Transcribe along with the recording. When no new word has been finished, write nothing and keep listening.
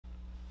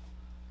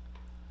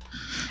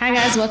Hi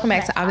guys, welcome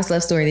back to August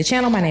Love Story, the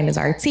channel. My name is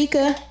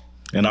Artieka.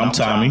 And I'm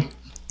Tommy.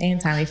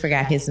 And Tommy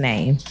forgot his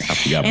name. I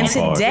forgot and my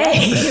card.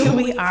 Today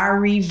we are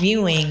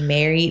reviewing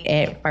Married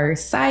at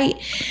First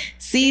Sight,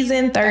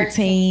 season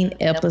 13,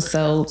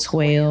 episode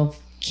 12.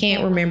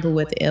 Can't remember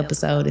what the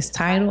episode is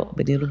titled,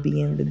 but it'll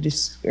be in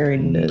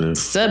the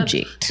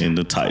subject. In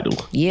the title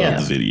of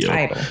the video.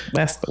 Title.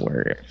 That's the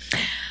word.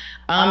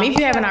 If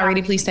you haven't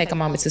already, please take a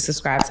moment to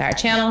subscribe to our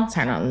channel,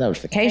 turn on the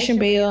notification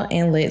bell,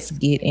 and let's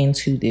get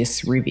into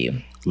this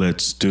review.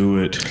 Let's do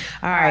it.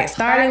 All right,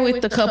 starting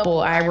with the couple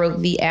I wrote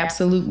the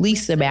absolute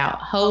least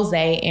about,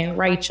 Jose and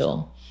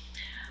Rachel.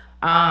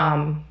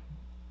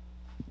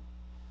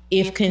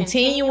 If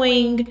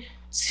continuing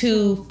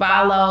to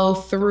follow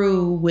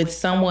through with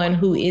someone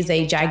who is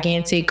a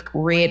gigantic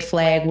red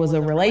flag was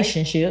a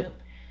relationship,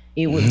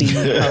 it would be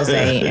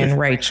Jose and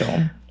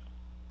Rachel.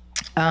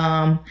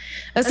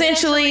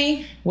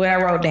 Essentially what I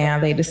wrote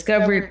down, they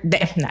discussed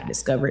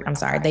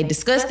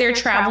their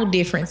travel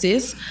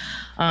differences.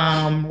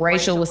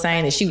 Rachel was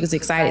saying that she was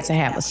excited to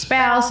have a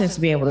spouse and to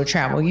be able to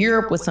travel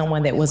Europe with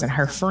someone that wasn't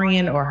her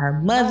friend or her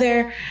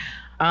mother.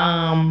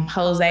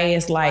 Jose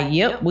is like,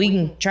 yep, we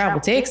can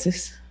travel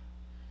Texas.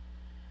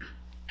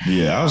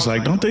 Yeah, I was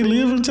like, don't they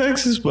live in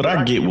Texas? But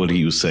I get what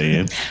he was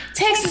saying.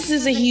 Texas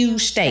is a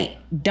huge state.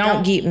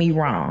 Don't get me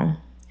wrong.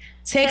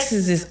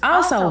 Texas is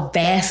also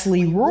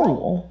vastly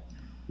rural.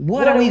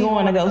 What are we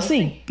going to go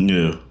see?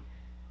 Yeah.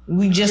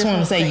 We just want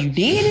to say you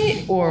did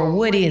it, or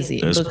what is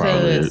it? That's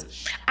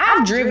because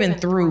I've driven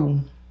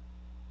through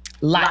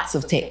lots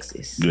of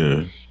Texas.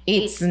 Yeah.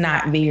 It's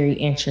not very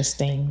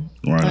interesting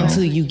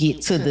until you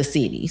get to the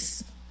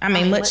cities. I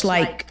mean, much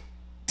like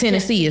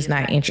Tennessee is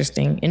not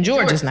interesting and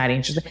Georgia's not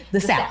interesting.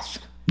 The South.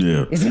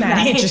 Yeah. It's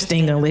not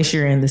interesting unless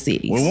you're in the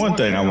cities. Well, one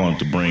thing I wanted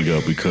to bring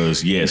up,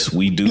 because yes,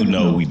 we do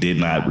know we did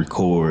not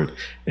record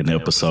an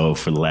episode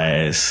for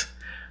last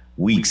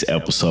week's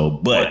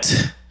episode,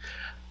 but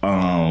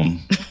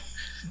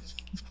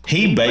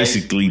he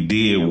basically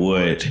did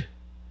what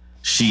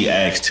she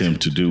asked him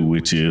to do,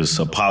 which is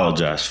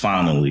apologize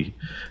finally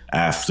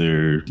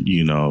after,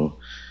 you know,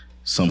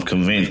 some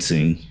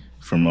convincing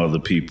from other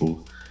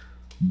people.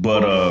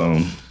 But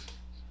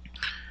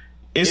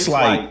it's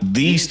like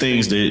these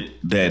things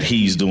that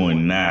he's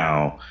doing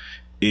now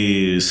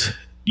is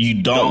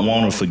you don't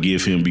want to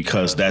forgive him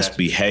because that's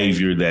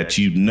behavior that,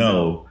 you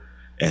know,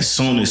 as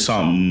soon as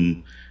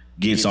something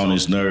gets on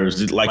his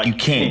nerves, like you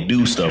can't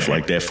do stuff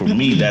like that. For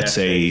me, that's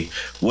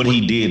what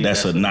he did,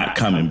 that's a not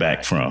coming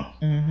back from.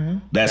 Mm-hmm.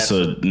 That's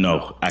a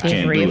no, I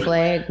can't do it. Red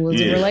flag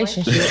was a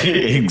relationship.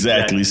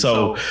 Exactly.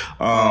 So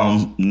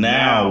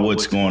now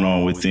what's going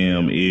on with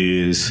them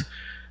is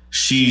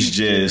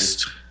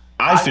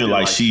I feel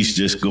like she's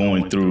just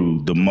going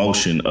through the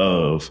motion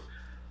of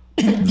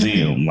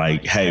them.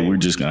 Like, hey, we're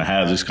just going to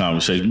have this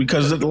conversation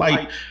because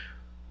like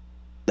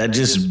that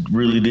just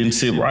really didn't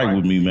sit right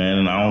with me, man.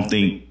 And I don't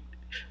think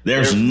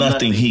there's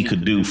nothing he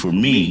could do for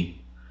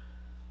me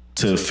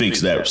to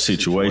fix that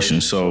situation.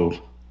 So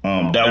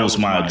that was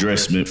my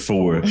addressment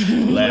for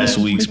last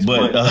week's.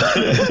 But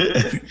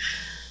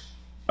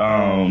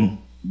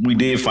we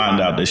did find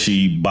out that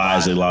she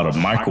buys a lot of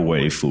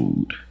microwave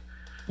food.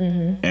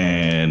 Mm-hmm.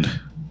 And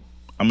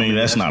I mean,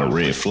 that's not a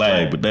red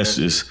flag, but that's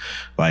just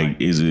like,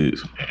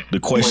 the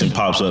question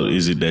pops up,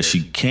 is it that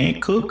she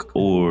can't cook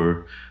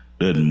or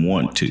doesn't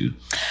want to?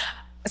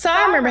 So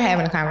I remember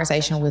having a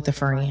conversation with a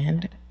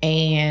friend,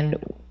 and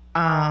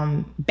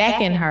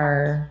back in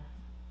her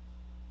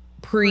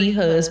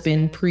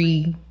pre-husband,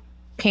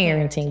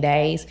 pre-parenting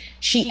days,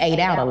 she ate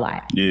out a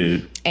lot. Yeah.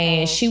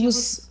 And she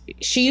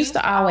used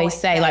to always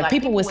say, like,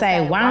 people would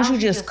say, why don't you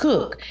just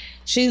cook?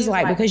 She's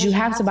like, because you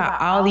have to buy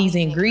all these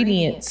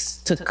ingredients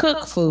to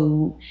cook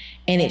food,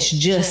 and it's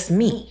just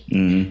me.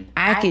 Mm-hmm.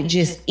 I could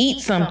just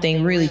eat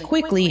something really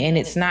quickly, and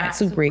it's not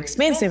super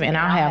expensive, and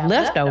I'll have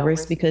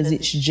leftovers because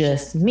it's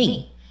just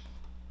me.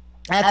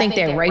 I think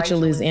that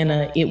Rachel is in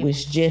a it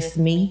was just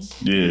me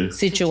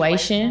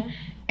situation,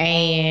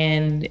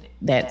 and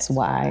that's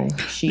why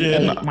she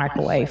ate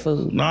microwave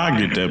food. No, I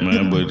get that,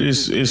 man, but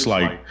it's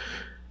like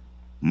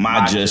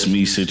my just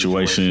me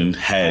situation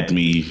had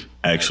me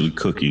actually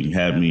cooking,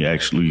 had me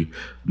actually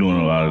doing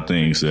a lot of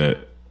things that,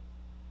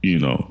 you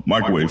know,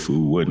 microwave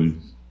food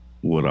wasn't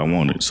what I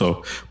wanted.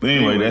 So, but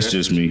anyway, that's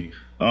just me.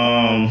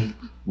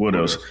 What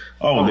else?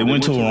 Oh, they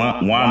went to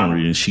a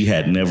winery and she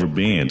had never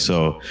been.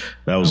 So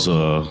that was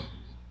a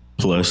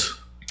plus.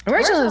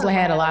 Rachel has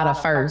had a lot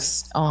of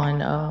firsts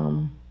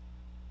on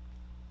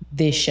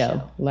this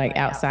show, like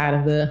outside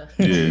of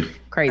the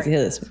crazy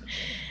husband.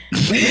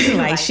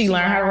 Like she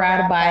learned how to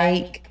ride a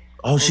bike.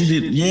 Oh, she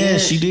did. Yeah,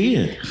 she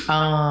did.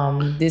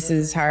 This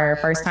is her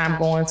first time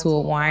going to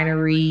a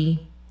winery.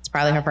 It's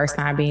probably her first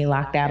time being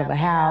locked out of a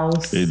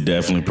house. It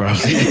definitely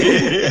probably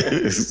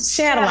is.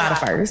 She had a lot of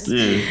firsts.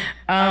 Yeah.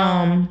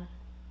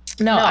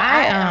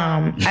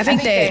 I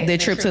think that the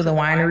trip to the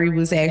winery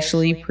was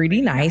actually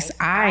pretty nice.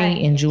 I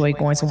enjoy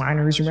going to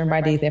wineries. Remember,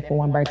 I did that for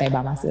one birthday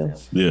by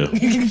myself. Yeah.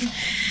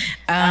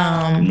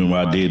 Remember,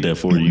 I did that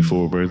for you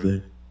for a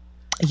birthday?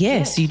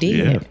 Yes, you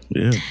did.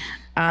 Yeah.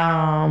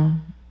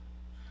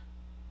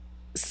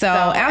 So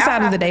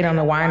outside of the date on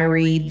the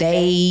winery,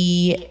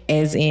 they,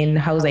 as in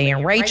Jose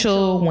and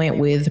Rachel, went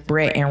with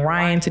Brett and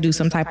Ryan to do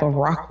some type of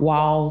rock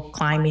wall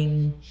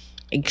climbing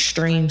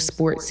extreme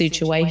sports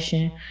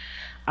situation.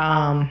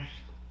 The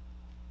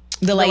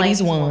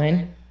ladies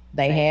won.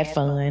 They had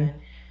fun.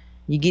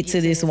 You get to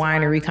this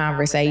winery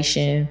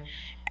conversation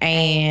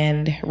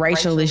and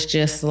Rachel is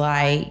just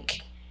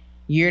like,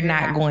 you're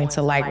not going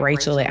to like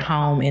Rachel at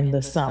home in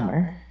the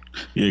summer.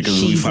 Yeah,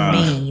 because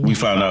we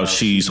found out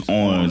she's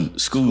on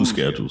school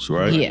schedules,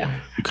 right? Yeah,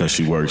 because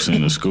she works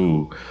in the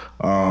school.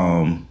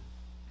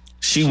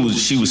 She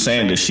was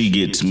saying that she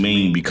gets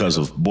mean because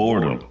of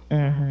boredom,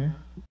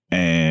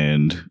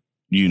 and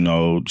you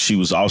know, she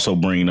was also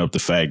bringing up the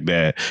fact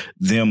that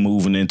them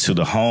moving into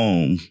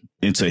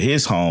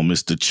his home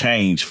is the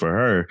change for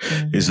her.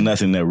 It's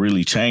nothing that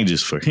really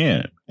changes for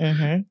him.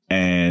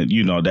 And,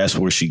 you know, that's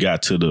where she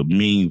got to the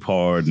mean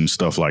part and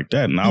stuff like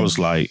that. And I was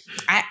like...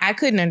 I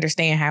couldn't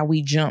understand how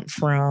we jumped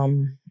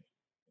from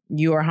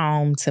your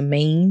home to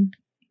mean,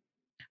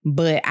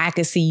 but I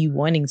could see you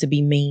wanting to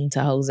be mean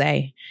to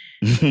Jose.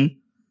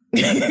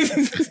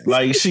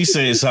 Like, she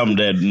said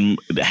something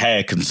that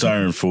had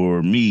concern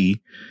for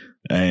me,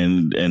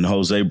 and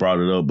Jose brought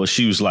it up, but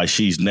she was like,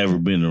 she's never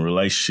been in a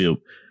relationship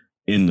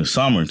in the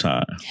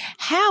summertime.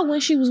 How,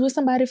 when she was with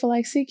somebody for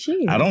like 6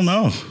 years? I don't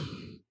know.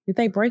 Did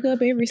they break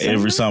up every summer?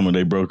 Every summer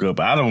they broke up.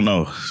 I don't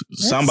know.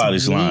 That's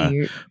somebody's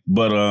lying.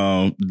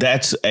 But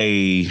that's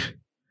I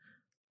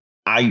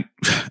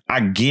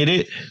get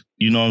it.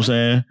 You know what I'm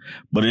saying?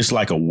 But it's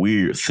like a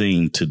weird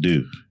thing to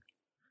do.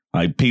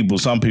 Like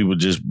some people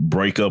just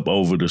break up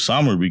over the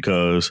summer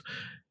because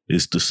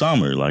it's the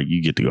summer. Like,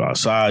 you get to go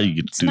outside. You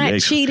get to do extra.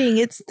 It's not cheating.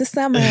 It's the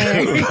summer.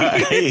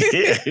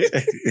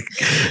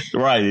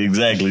 Right.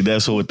 Exactly.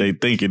 That's what they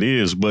think it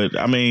is. But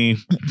I mean,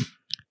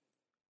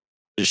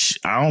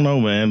 I don't know,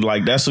 man.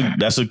 Like, that's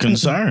a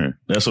concern.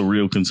 That's a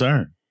real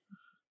concern.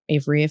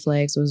 If red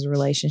flags was a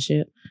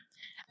relationship,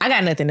 I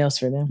got nothing else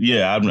for them.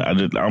 Yeah,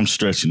 I'm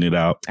stretching it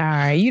out. All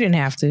right, you didn't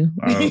have to.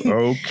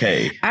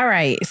 Okay. All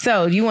right.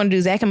 So, do you want to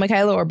do Zach and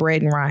Michaela or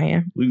Brett and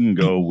Ryan? We can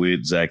go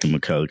with Zach and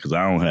Michaela because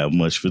I don't have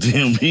much for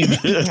them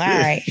either. All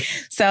right.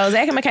 So,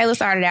 Zach and Michaela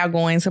started out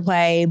going to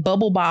play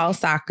bubble ball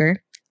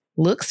soccer.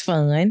 Looks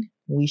fun.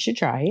 We should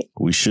try it.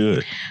 We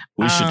should.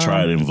 We should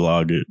try it and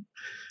vlog it.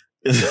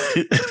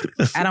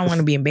 I don't want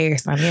to be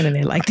embarrassed on the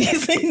internet like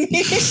this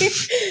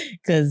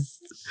because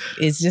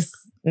it's just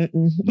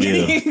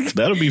yeah,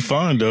 that'll be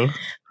fun though.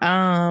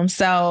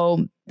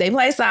 So they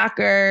play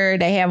soccer.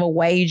 They have a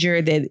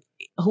wager that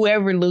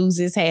whoever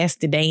loses has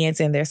to dance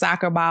in their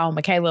soccer ball.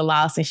 Michaela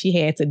lost and she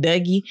had to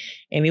Dougie,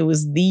 and it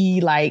was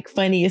the like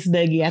funniest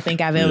Dougie I think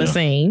I've ever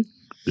seen.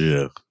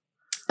 Yeah.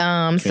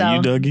 Can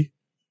you Dougie?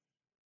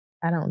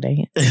 I don't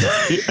dance.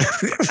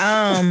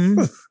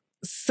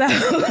 So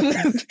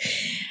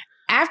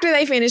after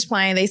they finish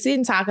playing, they sit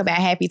and talk about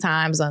happy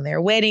times on their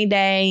wedding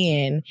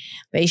day, and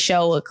they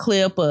show a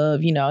clip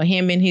of, you know,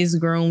 him and his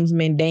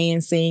groomsmen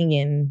dancing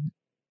and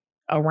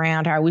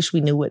around her. I wish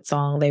we knew what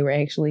song they were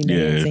actually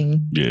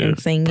dancing and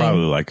singing.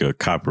 Probably like a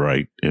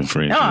copyright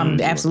infringement. No, I'm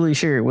absolutely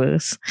sure it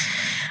was.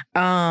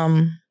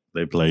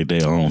 They played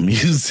their own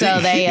music.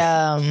 So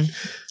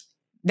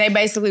they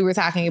basically were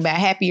talking about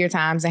happier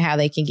times and how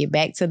they can get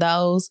back to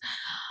those.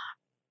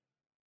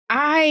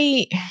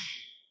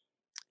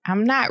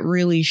 I'm not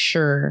really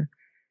sure.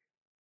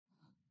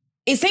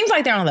 It seems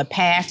like they're on the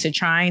path to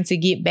trying to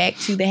get back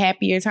to the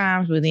happier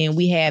times, but then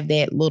we have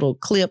that little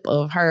clip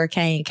of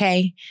Hurricane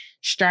K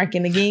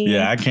striking again.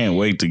 Yeah, I can't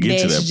wait to get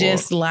to that part. That's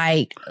just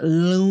like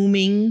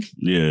looming.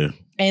 Yeah.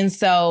 And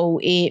so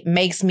it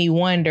makes me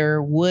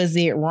wonder, was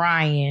it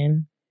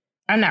Ryan?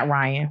 I'm not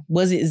Ryan.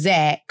 Was it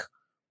Zach?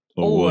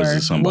 Or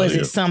was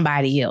it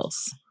somebody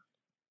else?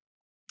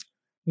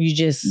 You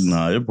just...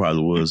 No, it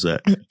probably was Zach.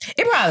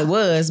 It probably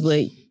was,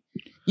 but...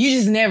 You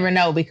just never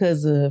know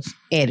because of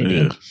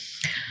editing.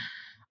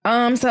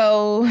 Yeah.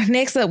 So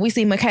next up, we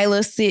see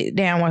Michaela sit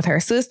down with her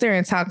sister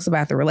and talks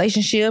about the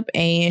relationship.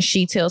 And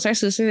she tells her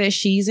sister that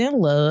she's in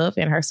love.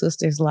 And her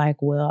sister's like,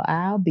 well,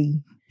 I'll be.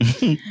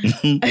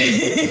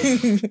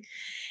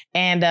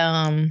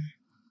 And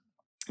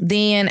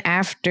then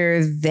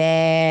after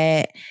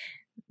that,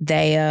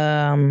 they...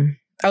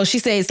 she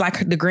says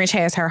like the Grinch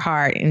has her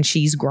heart and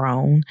she's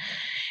grown.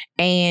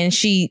 And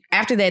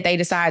after that, they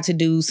decided to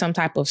do some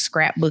type of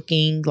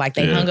scrapbooking. Like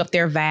they hung up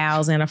their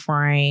vows in a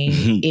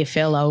frame. It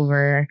fell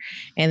over.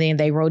 And then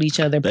they wrote each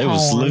other poems. They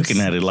was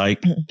looking at it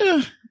like,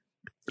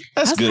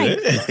 that's good.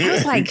 I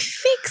was like,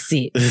 fix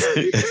it.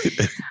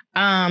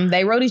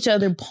 They wrote each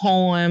other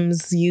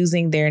poems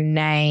using their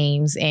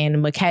names.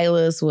 And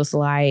Michaela's was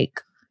like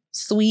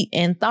sweet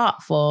and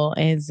thoughtful.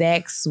 And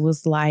Zach's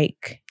was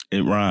like...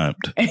 It rhymed.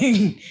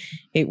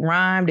 It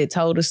rhymed. It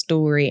told a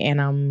story,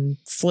 and I'm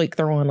slick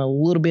throwing a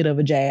little bit of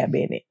a jab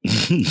in it.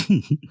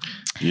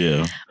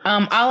 Yeah.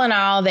 All in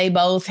all, they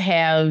both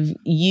have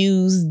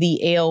used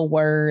the L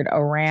word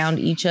around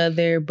each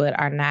other, but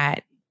are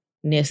not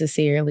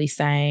necessarily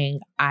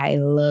saying "I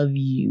love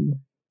you."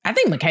 I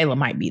think Michaela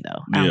might be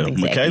though.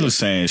 Michaela's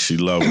saying she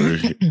loves her.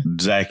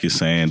 Zach is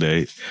saying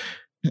that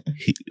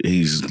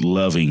he's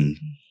loving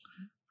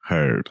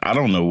her. I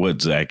don't know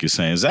what Zach is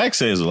saying. Zach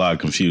says a lot of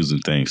confusing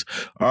things.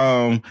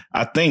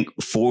 I think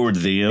for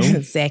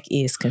them, Zach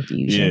is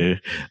confusion. Yeah,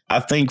 I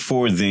think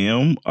for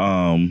them,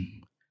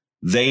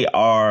 they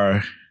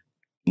are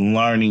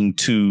learning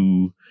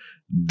to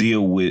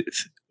deal with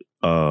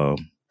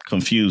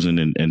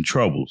confusion and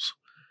troubles.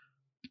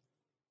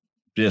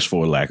 Just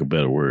for lack of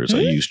better words,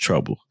 I use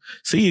trouble.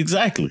 See,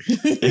 exactly.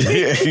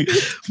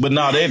 But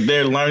no,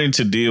 they're learning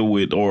to deal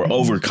with or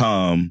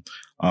overcome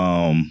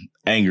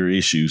anger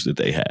issues that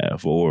they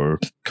have, or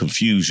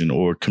confusion,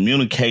 or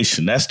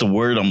communication. That's the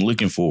word I'm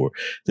looking for.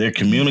 Their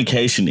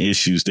communication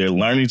issues. They're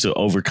learning to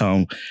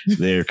overcome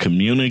their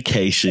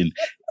communication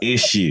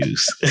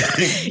issues.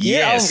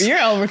 Yes.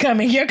 You're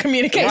overcoming your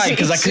communication right,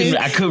 because I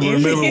couldn't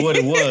remember what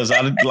it was.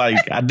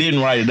 I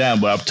didn't write it down,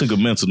 but I took a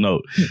mental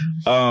note.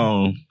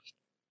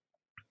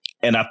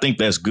 And I think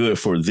that's good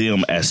for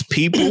them as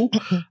people.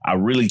 I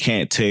really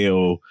can't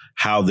tell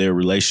how their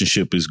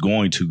relationship is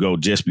going to go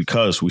just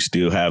because we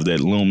still have that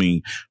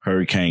looming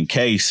Hurricane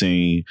K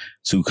scene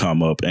to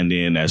come up. And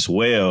then as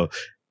well,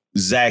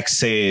 Zach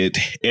said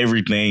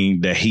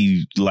everything that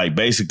he, like,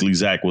 basically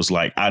Zach was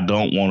like, I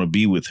don't want to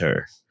be with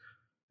her.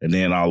 And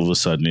then all of a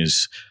sudden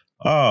it's,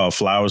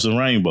 flowers and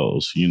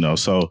rainbows,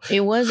 so.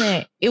 It was,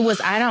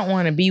 I don't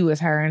want to be with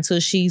her until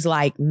she's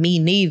like, me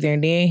neither.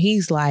 And then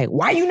he's like,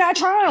 why you not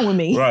trying with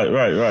me?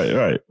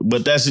 Right.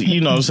 But that's,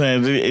 what I'm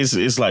saying?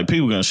 It's like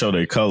people going to show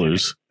their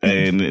colors.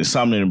 And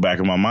something in the back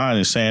of my mind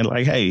is saying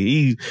like, hey,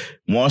 he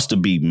wants to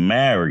be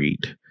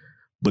married,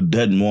 but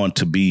doesn't want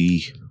to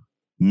be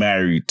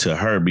married to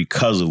her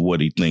because of what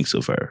he thinks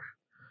of her.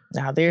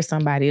 Now, there's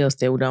somebody else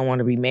that don't want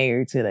to be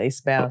married to their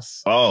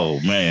spouse. Oh,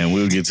 man,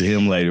 we'll get to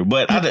him later.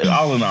 But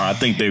all in all, I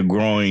think they're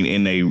growing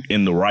in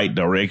the right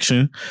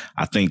direction.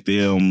 I think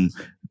them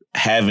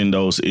having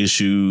those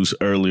issues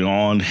early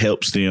on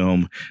helps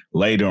them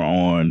later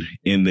on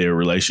in their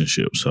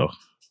relationship. So,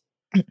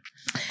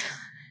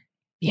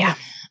 yeah.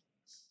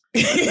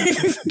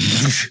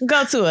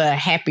 Go to a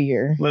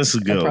happier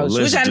approach,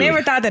 which I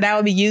never thought that I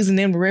would be using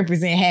them to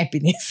represent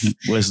happiness.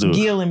 Let's do it.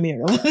 Gil and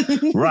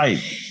Myrla. Right.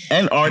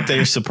 And aren't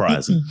they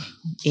surprising?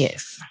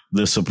 Yes.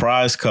 The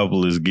surprise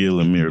couple is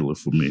Gil and Myrla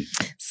for me.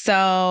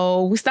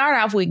 So we start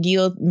off with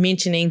Gil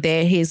mentioning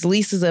that his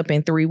lease is up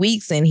in 3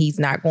 weeks and he's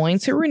not going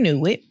to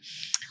renew it.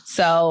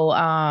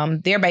 So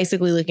they're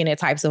basically looking at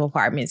types of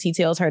apartments. He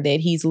tells her that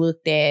he's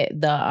looked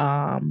at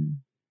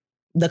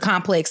the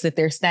complex that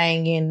they're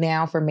staying in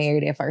now for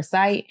Married at First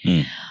Sight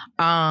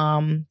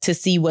to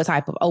see what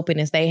type of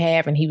openness they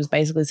have. And he was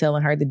basically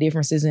telling her the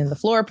differences in the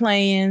floor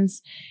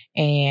plans,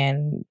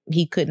 and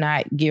he could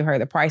not give her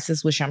the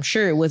prices, which I'm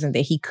sure it wasn't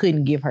that he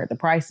couldn't give her the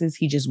prices.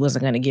 He just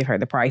wasn't going to give her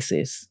the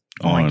prices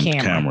on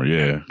camera.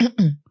 Yeah.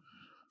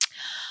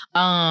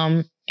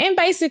 And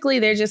basically,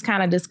 they're just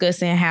kind of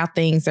discussing how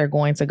things are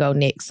going to go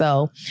next.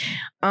 So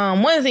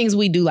one of the things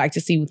we do like to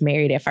see with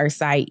Married at First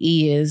Sight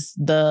is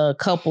the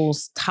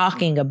couples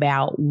talking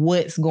about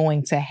what's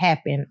going to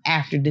happen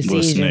after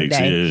decision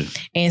day,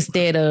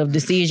 instead of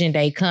decision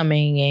day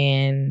coming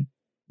and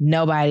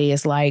nobody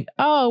is like,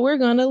 oh, we're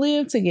going to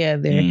live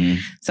together.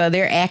 So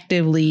they're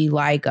actively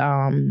like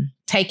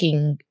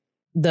taking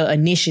the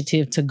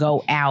initiative to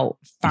go out,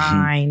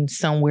 find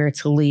somewhere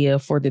to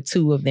live for the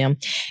two of them.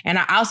 And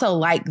I also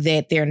like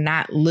that they're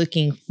not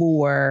looking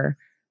for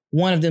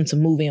one of them to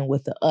move in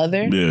with the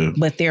other,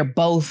 but they're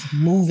both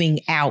moving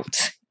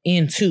out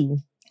into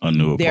a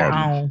new their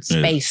own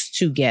space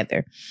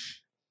together,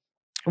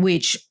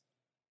 which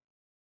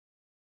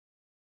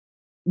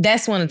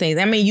that's one of the things.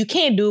 I mean, you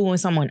can't do it when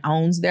someone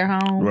owns their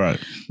home. Right.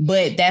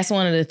 But that's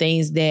one of the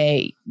things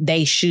that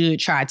they should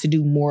try to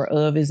do more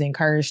of, is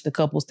encourage the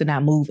couples to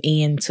not move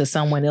into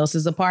someone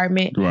else's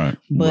apartment. Right.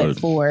 But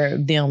for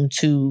them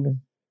to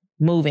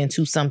move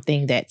into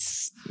something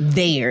that's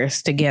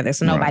theirs together.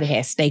 So nobody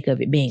has stake of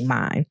it being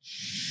mine.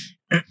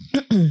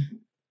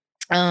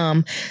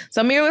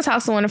 So Myrla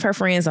talks to one of her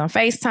friends on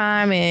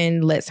FaceTime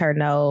and lets her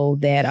know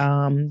that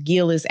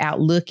Gil is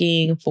out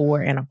looking for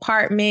an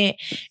apartment.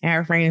 And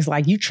her friend is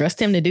like, you trust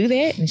him to do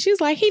that? And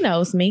she's like, he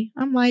knows me.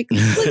 I'm like,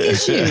 look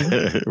at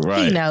you.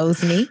 Right. He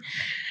knows me.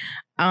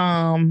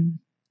 And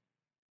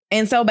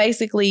so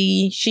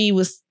basically she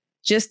was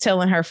just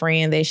telling her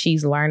friend that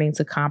she's learning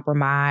to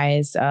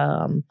compromise.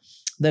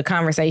 The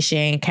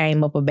conversation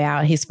came up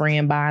about his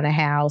friend buying a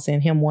house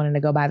and him wanting to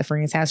go by the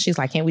friend's house. She's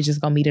like, can't we just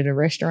go meet at a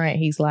restaurant?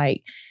 He's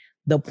like,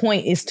 the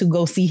point is to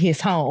go see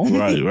his home.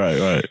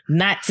 Right.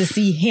 Not to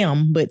see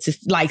him, but to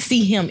like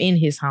see him in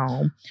his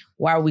home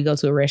while we go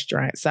to a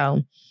restaurant.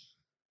 So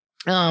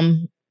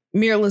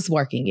Myrla's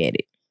working at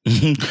it.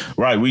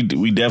 Right. We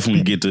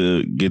definitely get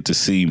to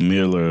see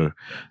Myrla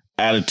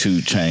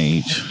attitude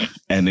change.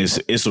 And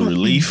it's a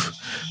relief,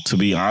 to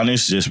be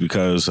honest, just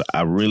because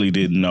I really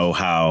didn't know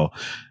how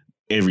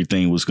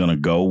everything was going to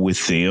go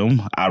with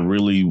them. I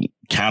really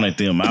counted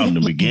them out in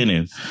the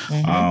beginning.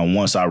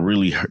 Once I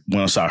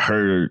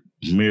heard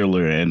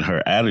Myrla and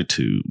her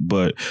attitude,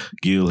 but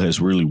Gil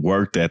has really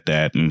worked at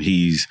that, and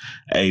he's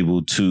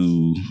able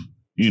to,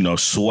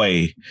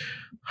 sway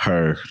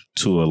her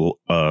to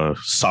a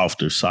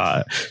softer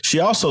side. She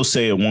also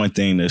said one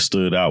thing that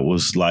stood out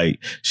was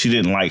like she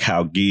didn't like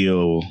how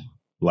Gil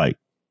like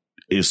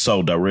is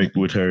so direct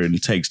with her and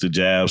takes the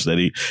jabs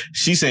that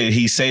she said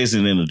he says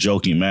it in a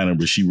joking manner,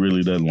 but she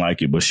really doesn't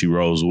like it, but she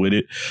rolls with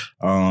it.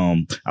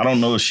 I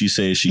don't know if she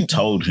said she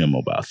told him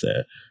about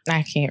that.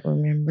 I can't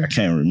remember. I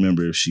can't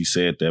remember if she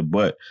said that,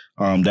 but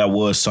that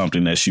was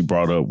something that she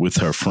brought up with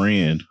her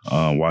friend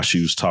while she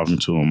was talking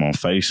to him on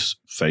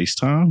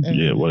FaceTime. Mm-hmm.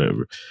 Yeah,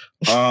 whatever.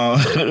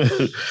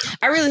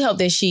 I really hope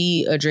that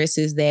she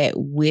addresses that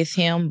with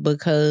him,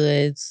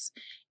 because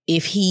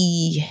if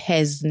he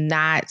has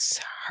not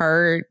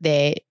heard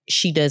that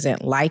she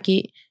doesn't like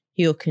it,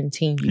 he'll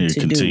continue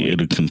to do it.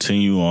 It'll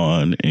continue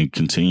on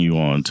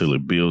until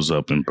it builds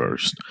up and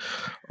bursts.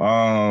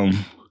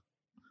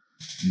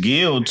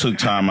 Gil took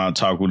time out to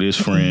talk with his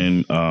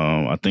friend.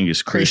 I think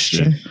it's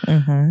Christian.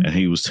 Mm-hmm. And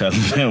he was telling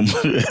him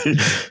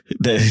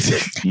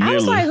that Miller, I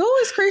was like, who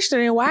is Christian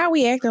and why are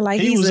we acting like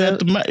he was at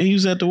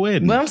the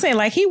wedding? But I'm saying,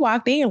 like, he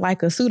walked in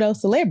like a pseudo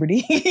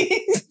celebrity.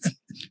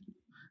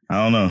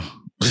 I don't know.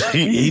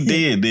 He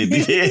did,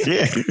 didn't he?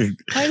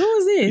 Like, who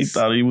is this? He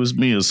thought he was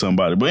me or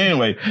somebody. But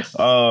anyway,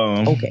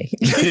 okay.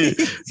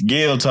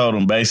 Gil told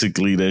him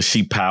basically that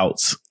she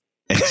pouts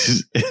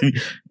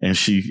and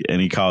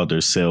he called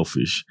her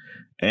selfish.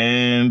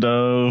 And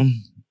I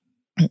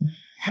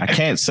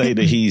can't say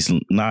that he's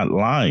not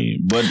lying,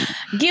 but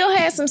Gil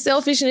has some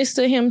selfishness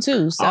to him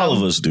too. So. All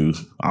of us do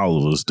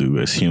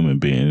as human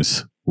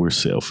beings. We're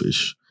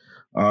selfish.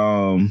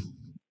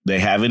 They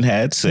haven't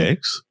had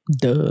sex.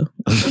 Duh.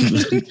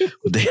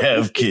 They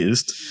have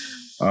kissed.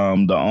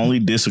 The only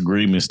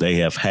disagreements they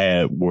have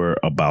had were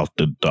about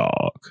the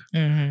dog.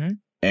 Mm-hmm.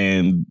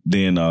 And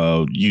then,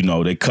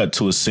 they cut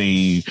to a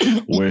scene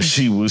where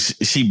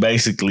she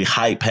basically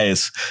Hype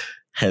has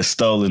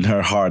stolen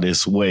her heart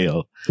as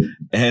well.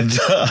 And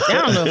I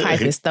don't know if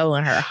Hype has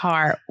stolen her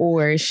heart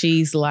or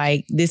she's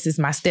like, this is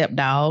my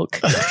stepdog.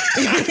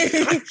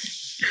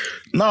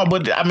 No,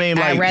 but I mean,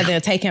 like, I'd rather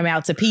take him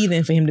out to pee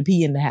than for him to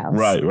pee in the house.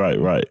 Right.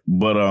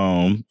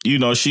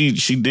 But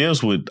she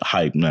deals with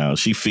Hype now.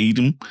 She feed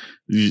him.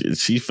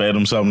 She fed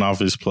him something off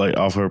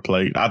her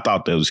plate. I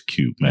thought that was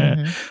cute,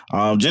 man.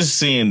 Mm-hmm. Just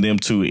seeing them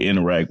two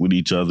interact with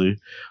each other,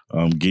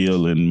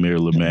 Gil and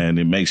Mirla, man,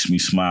 it makes me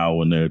smile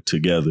when they're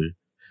together.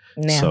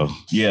 Now. So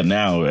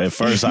now at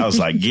first I was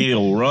like,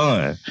 Gil,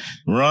 run,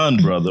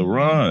 brother,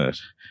 run.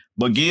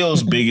 But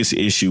Gil's biggest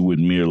issue with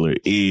Mirla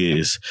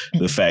is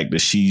the fact that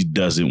she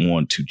doesn't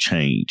want to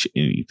change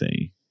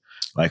anything,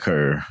 like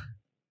her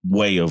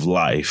way of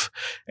life.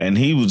 And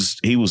he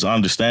was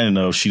understanding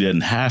of she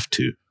doesn't have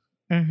to.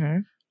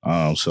 Mm-hmm.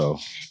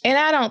 And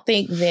I don't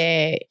think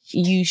that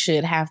you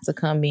should have to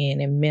come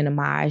in and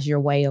minimize your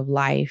way of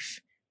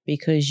life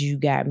because you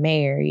got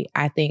married.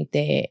 I think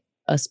that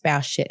a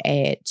spouse should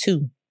add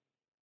to.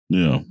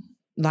 Yeah.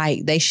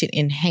 Like they should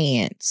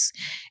enhance,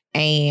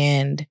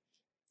 and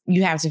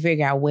you have to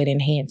figure out what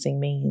enhancing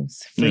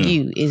means for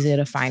you. Is it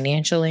a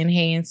financial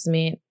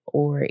enhancement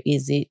or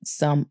is it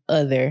some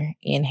other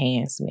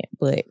enhancement?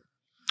 But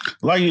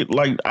like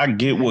I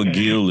get what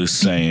Gil is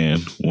saying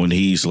when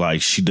he's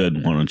like, she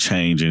doesn't want to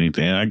change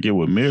anything. I get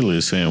what Mirla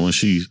is saying when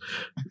she's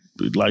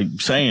like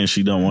saying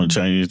she don't want to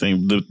change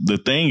anything.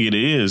 The thing it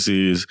is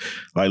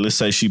like, let's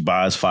say she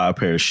buys 5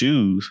 pair of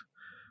shoes.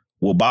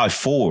 We'll buy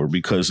 4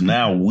 because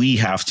now we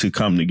have to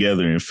come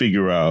together and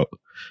figure out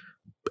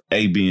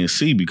A, B, and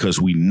C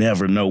because we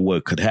never know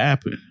what could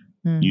happen.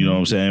 Mm-hmm. You know what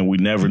I'm saying? We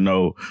never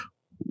know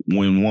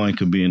when one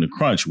could be in a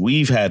crunch.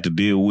 We've had to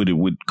deal with it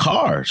with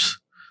cars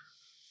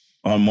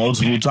on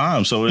multiple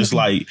times. So it's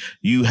like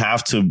you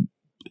have to,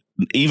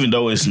 even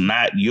though it's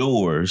not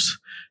yours,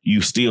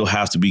 you still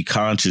have to be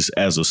conscious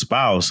as a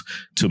spouse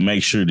to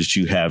make sure that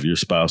you have your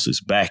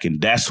spouse's back.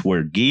 And that's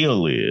where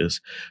Gil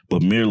is.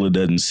 But Mirla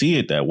doesn't see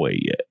it that way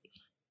yet.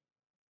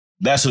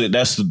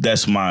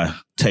 That's my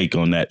take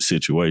on that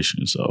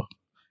situation. So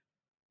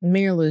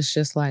Mirla's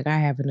just like, I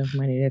have enough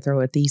money to throw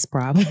at these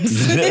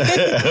problems.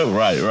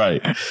 Right.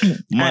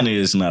 Money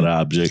is not an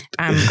object.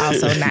 I'm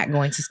also not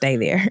going to stay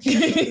there.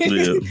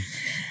 Yeah.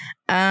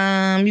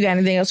 You got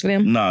anything else for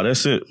them? No,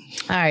 that's it.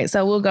 All right,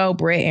 so we'll go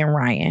Brett and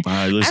Ryan. All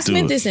right, I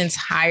spent this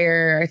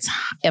entire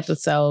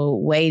episode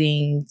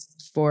waiting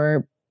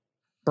for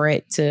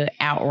Brett to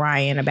out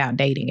Ryan about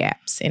dating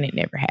apps, and it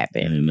never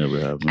happened.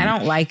 I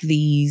don't like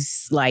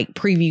these like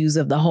previews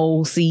of the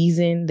whole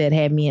season that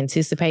had me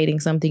anticipating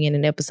something in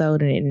an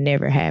episode, and it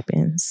never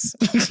happens.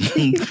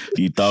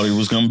 You thought it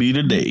was going to be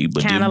today,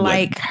 but kind of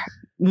like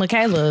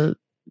Michaela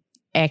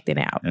acting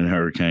out. And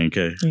Hurricane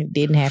K. It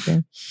didn't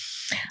happen.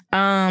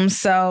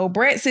 So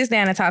Brett sits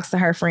down and talks to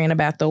her friend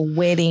about the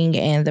wedding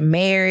and the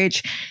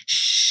marriage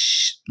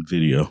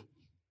video.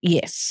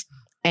 Yes.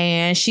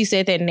 And she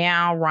said that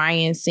now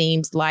Ryan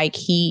seems like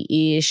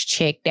he is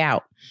checked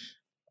out.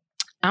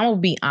 I'm going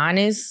to be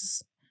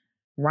honest.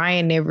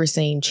 Ryan never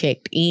seemed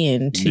checked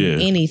in to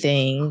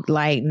anything.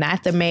 Like,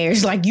 not the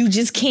marriage. Like, you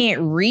just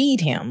can't read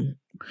him.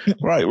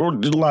 Right.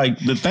 Like,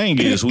 the thing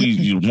is,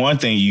 one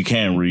thing you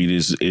can read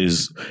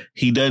is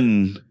he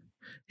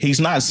he's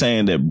not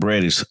saying that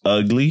Brett is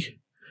ugly.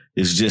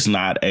 It's just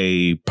not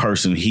a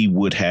person he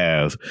would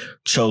have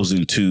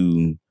chosen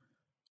to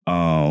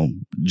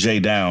J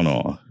down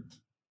on.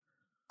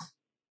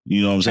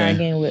 You know what I'm saying?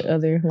 Again with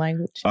other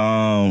language.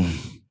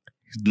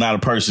 Not a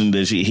person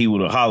that he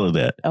would have hollered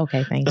at.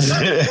 Okay, thank you.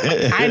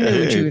 I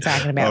knew what you were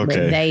talking about,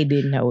 but they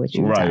didn't know what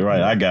you were talking about.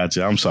 Right. I got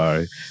you. I'm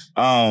sorry.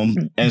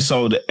 And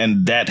so,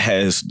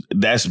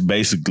 that's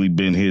basically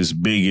been his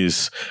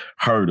biggest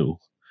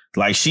hurdle.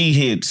 Like, she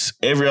hits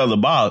every other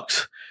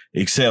box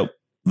except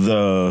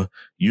the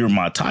 "you're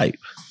my type."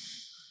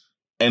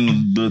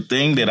 And the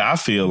thing that I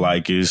feel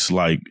like is,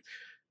 like,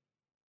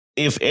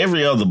 if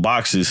every other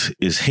box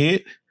is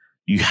hit,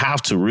 you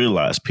have to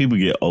realize people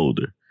get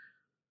older.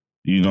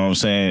 You know what I'm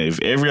saying? If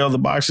every other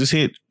box is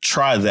hit,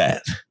 try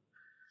that.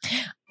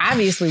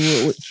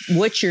 Obviously,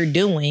 what you're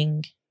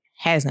doing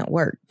hasn't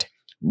worked.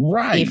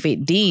 Right. If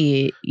it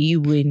did,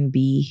 you wouldn't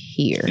be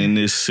here. In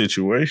this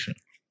situation.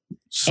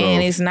 So,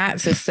 and it's not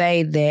to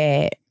say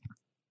that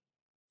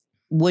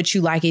what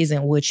you like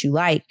isn't what you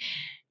like,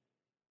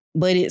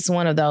 but it's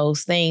one of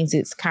those things.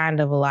 It's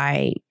kind of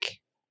like,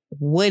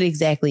 what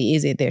exactly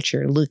is it that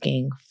you're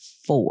looking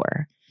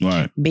for?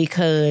 Right.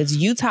 Because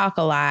you talk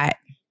a lot,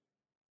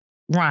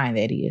 Ryan,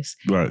 that is,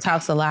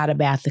 talks a lot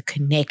about the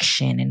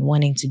connection and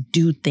wanting to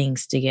do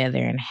things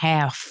together and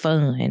have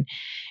fun.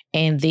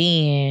 And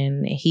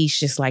then he's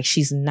just like,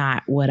 she's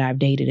not what I've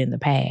dated in the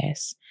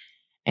past.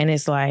 And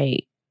it's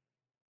like,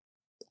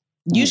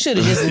 you should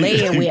have just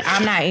led with,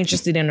 I'm not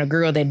interested in a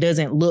girl that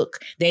isn't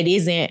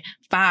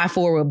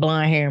 5'4" with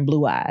blonde hair and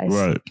blue eyes.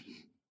 Right.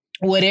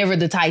 Whatever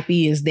the type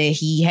is that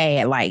he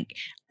had, like,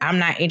 I'm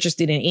not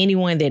interested in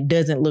anyone that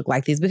doesn't look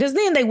like this, because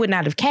then they would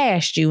not have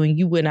cast you and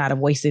you would not have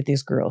wasted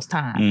this girl's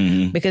time.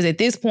 Mm-hmm. Because at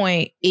this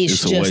point,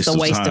 it's just a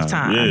waste of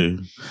time. Yeah.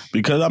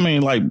 Because, I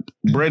mean, like,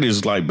 Brett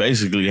is like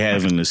basically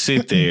having to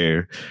sit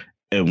there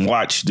and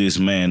watch this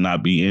man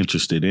not be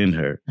interested in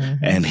her,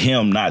 and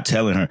him not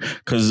telling her.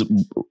 Because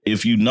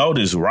if you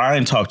notice,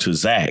 Ryan talked to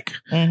Zach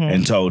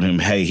and told him,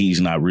 hey, he's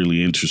not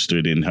really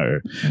interested in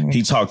her.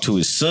 He talked to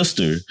his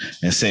sister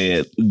and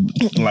said,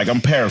 like,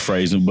 I'm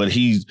paraphrasing, but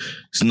he's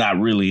not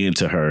really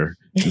into her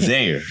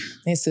there.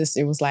 His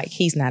sister was like,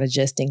 he's not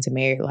adjusting to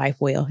married life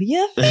well.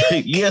 Yeah.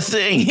 You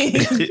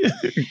think.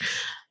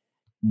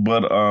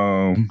 But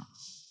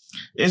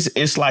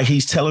it's like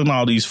he's telling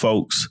all these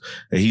folks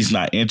that he's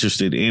not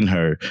interested in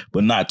her,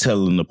 but not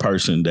telling the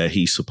person that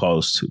he's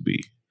supposed to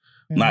be.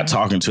 Not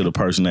talking to the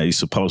person that he's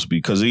supposed to be.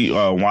 Because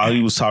while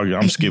he was talking,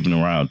 I'm skipping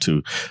around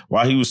too.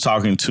 While he was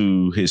talking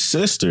to his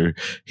sister,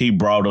 he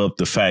brought up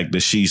the fact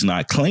that she's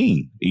not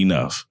clean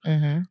enough.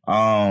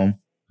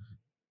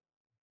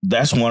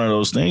 That's one of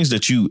those things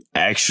that you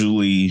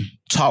actually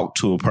talk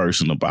to a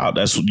person about.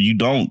 That's what you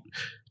don't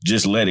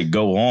just let it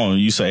go on.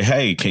 You say,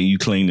 hey, can you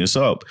clean this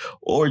up?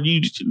 Or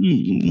you...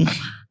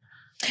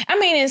 I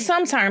mean, in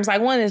some terms,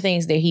 like, one of the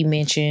things that he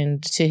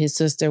mentioned to his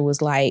sister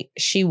was like,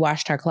 she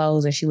washed her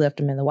clothes and she left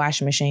them in the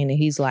washing machine. And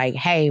he's like,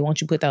 hey,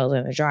 won't you put those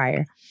in the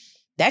dryer?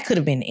 That could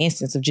have been an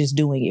instance of just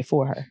doing it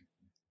for her.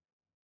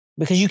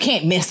 Because you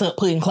can't mess up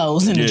putting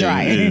clothes in the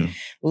dryer. Yeah.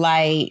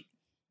 Like,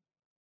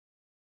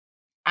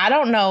 I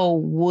don't know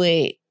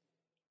what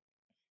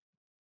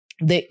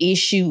the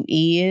issue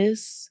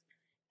is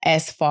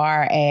as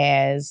far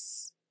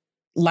as,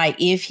 like,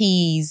 if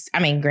he's, I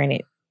mean,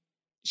 granted,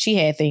 she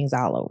had things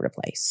all over the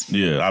place.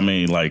 Yeah, I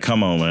mean, like,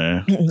 come on,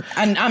 man.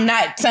 I'm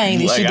not saying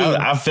that, like, she did.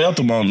 I felt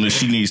the moment that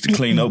she needs to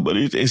clean up, but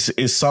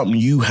it's something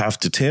you have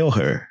to tell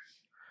her.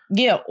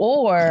 Yeah,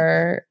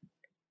 or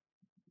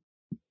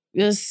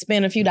just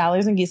spend a few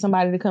dollars and get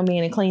somebody to come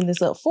in and clean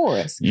this up for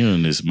us. You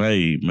and this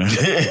maid, man.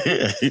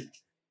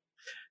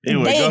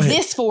 Anyway, they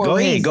exist for a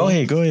reason. Go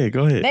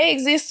ahead. They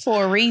exist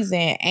for a reason,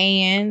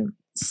 and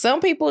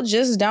some people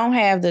just don't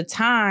have the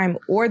time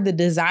or the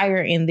desire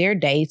in their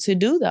day to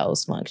do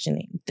those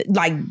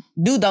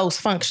do those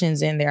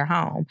functions in their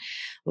home.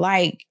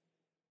 Like,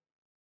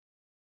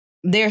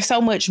 there's so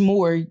much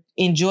more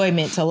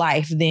enjoyment to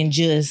life than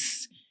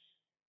just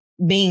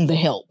being the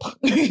help,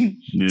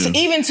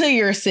 even to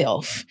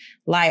yourself.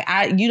 Like,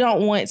 you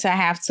don't want to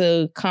have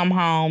to come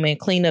home and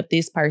clean up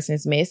this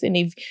person's mess. And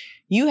if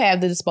you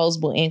have the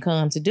disposable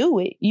income to do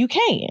it, you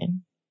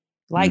can.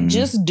 Like,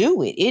 just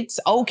do it. It's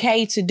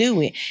okay to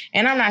do it.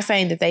 And I'm not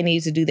saying that they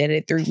need to do that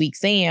at 3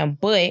 weeks in,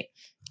 but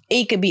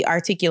it could be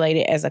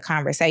articulated as a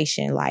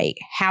conversation. Like,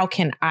 how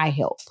can I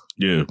help?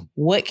 Yeah.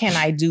 What can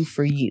I do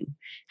for you?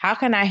 How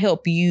can I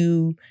help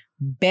you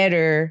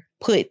better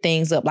put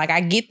things up? Like,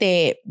 I get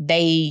that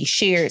they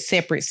shared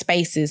separate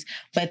spaces,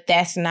 but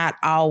that's not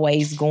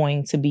always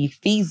going to be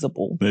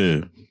feasible.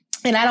 Yeah.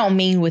 And I don't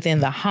mean within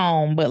the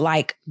home, but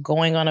like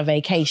going on a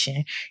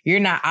vacation. You're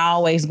not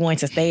always going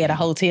to stay at a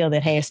hotel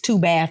that has 2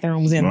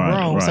 bathrooms in a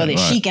room so that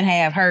she can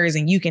have hers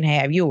and you can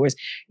have yours.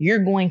 You're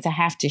going to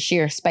have to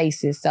share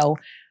spaces. So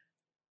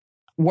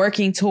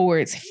working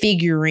towards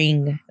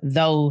figuring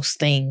those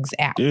things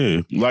out.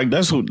 Yeah, like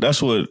that's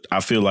what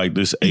I feel like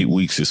this 8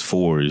 weeks is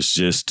for, is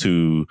just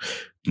to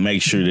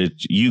make sure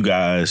that you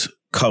guys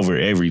cover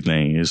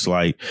everything. It's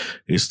like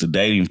it's the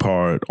dating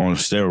part on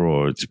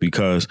steroids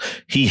because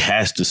he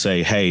has to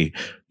say, hey,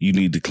 you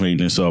need to clean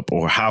this up,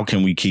 or how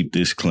can we keep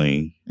this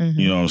clean? Mm-hmm.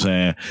 You know what I'm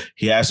saying?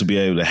 He has to be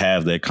able to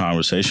have that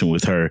conversation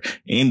with her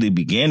in the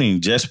beginning,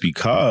 just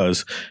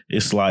because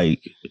it's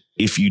like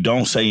if you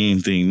don't say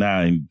anything now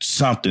and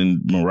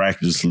something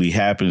miraculously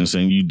happens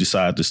and you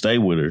decide to stay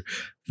with her,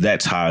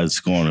 that's how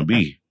it's going to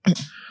be.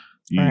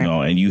 You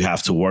know, and you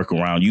have to work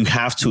around. You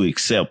have to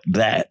accept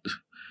that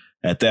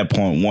at that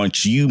point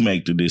once you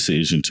make the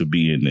decision to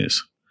be in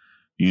this.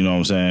 You know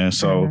what I'm saying?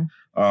 So,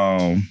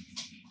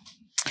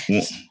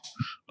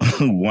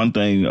 one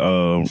thing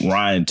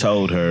Ryan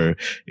told her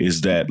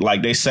is that,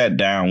 like, they sat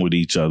down with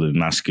each other,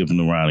 not skipping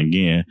around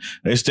again.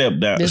 They stepped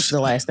down. This is the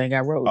last thing I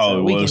wrote. Oh, so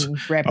it was? Can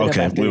wrap it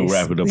okay, up we'll this.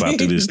 wrap it up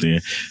after this then.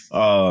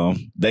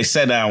 They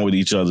sat down with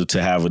each other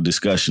to have a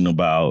discussion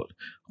about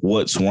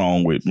what's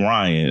wrong with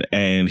Ryan.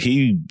 And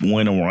he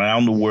went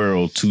around the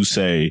world to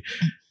say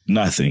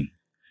nothing.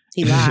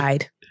 He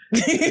lied.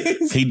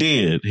 He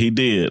did. He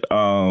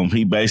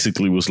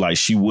basically was like,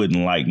 she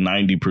wouldn't like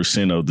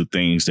 90% of the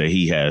things that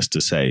he has to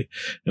say.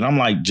 And I'm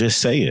like,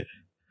 just say it.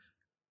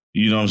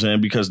 You know what I'm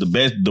saying? Because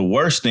the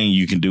worst thing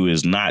you can do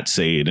is not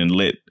say it and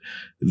let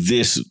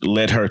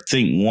her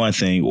think one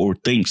thing or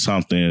think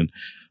something,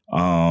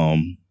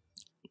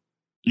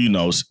 you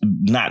know,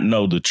 not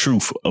know the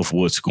truth of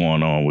what's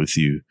going on with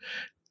you.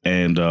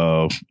 And,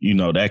 you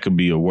know, that could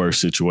be a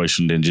worse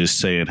situation than just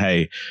saying,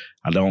 hey,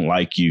 I don't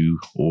like you,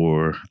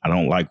 or I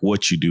don't like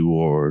what you do,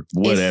 or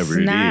whatever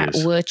it is. It's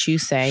not what you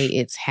say,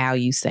 it's how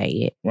you say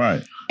it.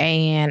 Right.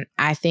 And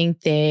I think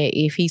that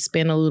if he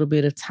spent a little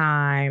bit of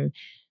time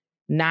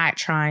not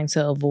trying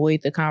to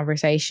avoid the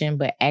conversation,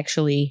 but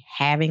actually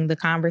having the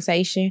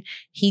conversation,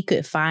 he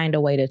could find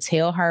a way to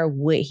tell her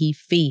what he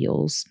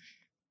feels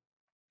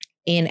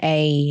in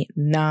a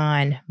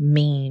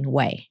non-mean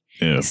way.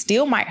 Yeah. It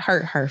still might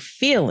hurt her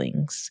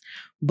feelings,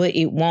 but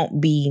it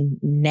won't be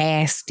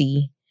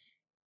nasty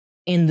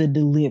in the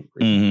delivery.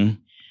 Mm-hmm.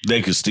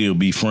 They could still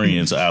be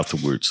friends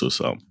afterwards or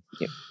something.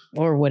 Yeah.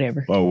 Or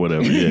whatever.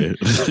 Yeah.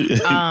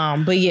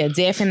 But yeah,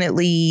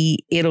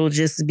 definitely it'll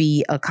just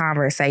be a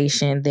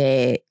conversation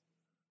that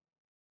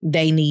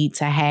they need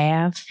to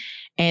have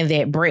and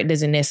that Brett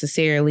doesn't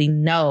necessarily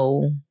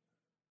know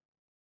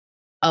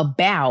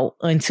about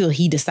until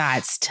he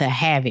decides to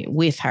have it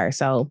with her.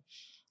 So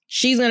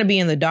she's going to be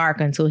in the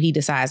dark until he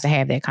decides to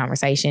have that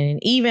conversation. And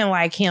even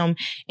like him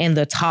in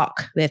the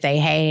talk that they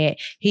had,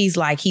 he's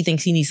like, he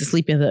thinks he needs to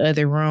sleep in the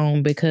other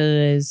room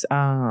because,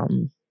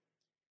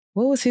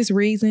 what was his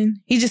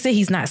reason? He just said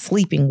he's not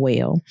sleeping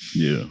well.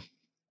 Yeah.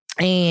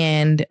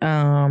 And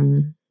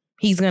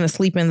he's going to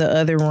sleep in the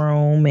other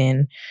room.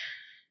 And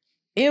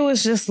it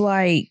was just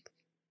like,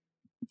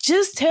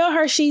 just tell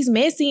her she's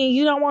messy and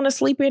you don't want to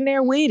sleep in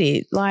there with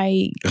it.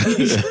 Like,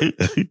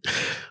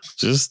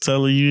 just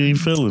tell her you ain't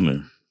feeling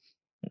her.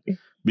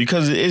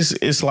 Because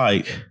it's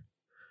like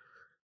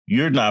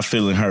you're not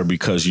feeling her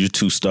because you're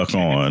too stuck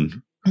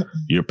on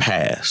your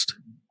past.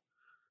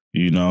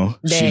 You know?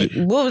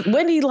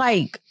 Wasn't he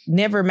like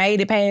never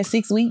made it past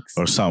 6 weeks?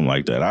 Or something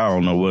like that. I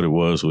don't know what it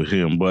was with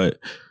him, but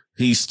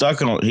he's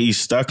stuck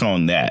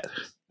on that.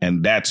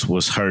 And that's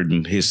what's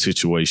hurting his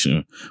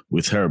situation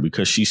with her,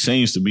 because she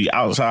seems to be,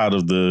 outside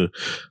of the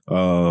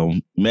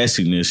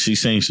messiness, she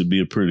seems to be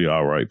a pretty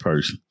all right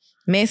person.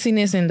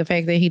 Messiness and the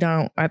fact that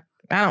I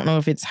don't know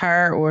if it's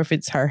her or if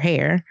it's her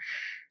hair.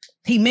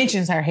 He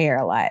mentions her hair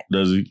a lot.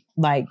 Does he?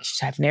 Like,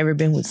 I've never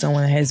been with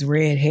someone that has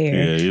red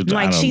hair. Yeah,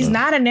 like, she's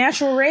not a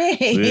natural red.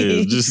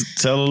 Yeah,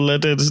 just tell her,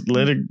 let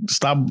her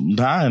stop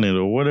dyeing it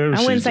or whatever.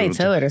 I wouldn't say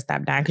tell her to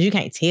stop dyeing, because you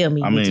can't tell me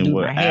what to do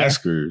with my hair.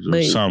 Ask her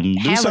or something.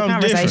 Have a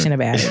conversation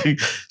about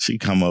it. She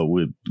come up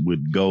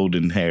with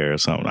golden hair or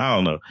something. I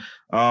don't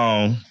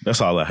know. That's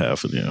all I have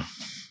for them.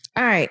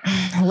 All right.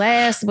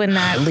 Last but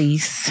not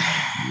least.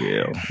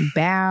 Yeah.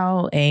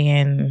 Bao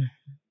and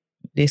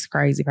this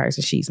crazy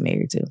person she's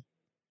married to.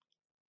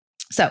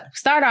 So,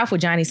 start off with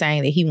Johnny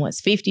saying that he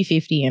wants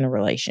 50-50 in a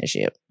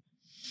relationship.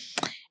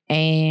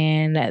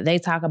 And they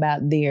talk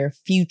about their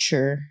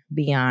future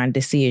beyond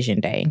decision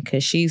day.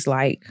 Because she's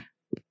like,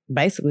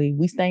 basically,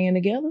 we staying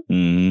together?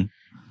 Mm-hmm.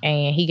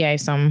 And he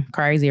gave some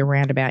crazy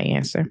roundabout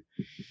answer.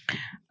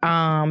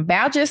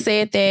 Bao just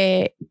said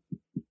that,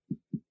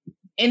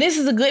 and this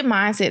is a good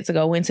mindset to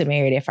go into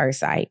Married at First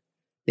Sight.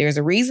 There's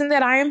a reason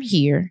that I am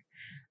here.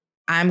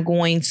 I'm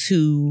going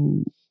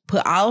to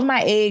put all of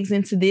my eggs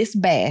into this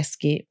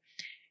basket,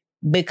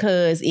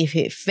 because if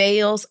it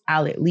fails,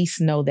 I'll at least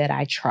know that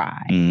I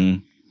tried.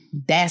 Mm-hmm.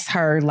 That's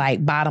her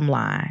like bottom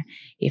line.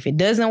 If it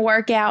doesn't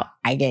work out,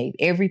 I gave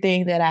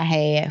everything that I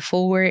had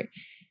for it.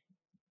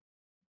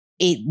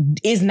 It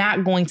is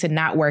not going to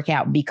not work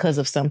out because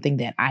of something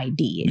that I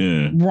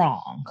did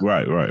wrong.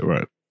 Right.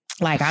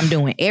 Like, I'm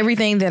doing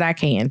everything that I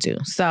can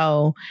to.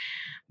 So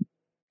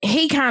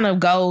he kind of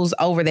goes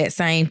over that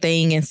same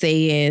thing and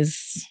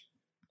says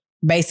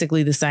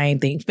basically the same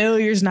thing.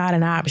 Failure's not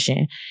an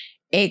option,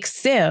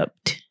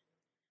 except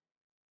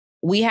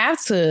we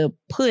have to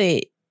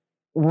put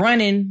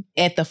running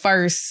at the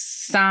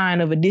first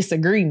sign of a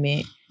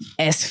disagreement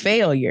as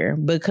failure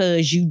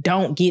because you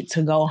don't get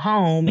to go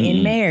home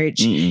in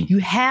marriage. You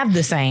have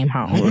the same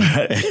home.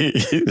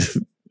 Right.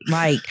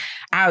 Like,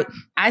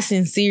 I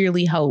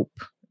sincerely hope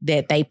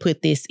that they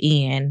put this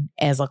in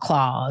as a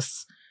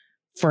clause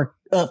for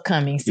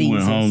upcoming seasons. You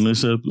went home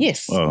this episode?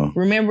 Yes. Oh.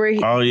 Remember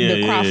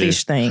the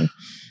crawfish thing.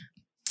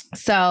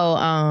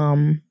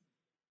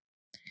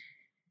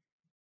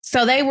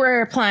 So they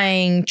were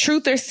playing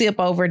Truth or Sip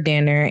over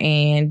dinner,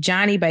 and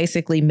Johnny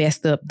basically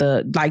messed up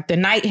the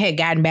night had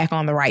gotten back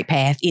on the right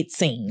path, it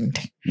seemed.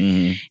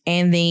 Mm-hmm.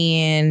 And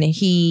then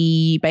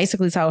he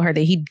basically told her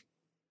that he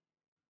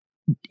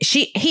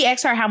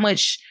asked her how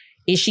much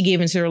is she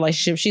giving to the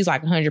relationship. She's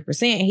like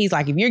 100%. He's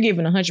like, if you're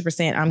giving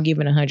 100%, I'm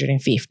giving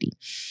 150.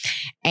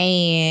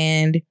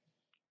 And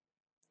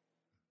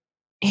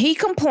he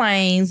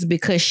complains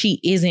because she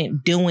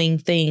isn't doing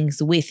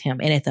things with him.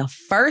 And at the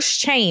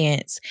first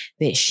chance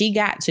that she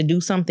got to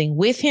do something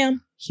with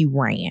him, he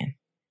ran.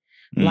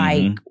 Mm-hmm.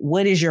 Like,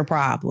 what is your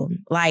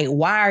problem? Like,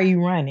 why are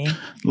you running?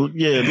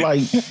 Yeah,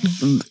 like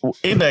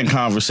in that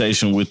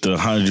conversation with the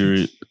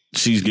 100,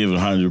 she's giving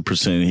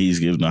 100%, he's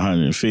giving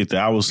 150.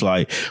 I was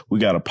like, we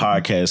got a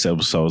podcast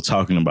episode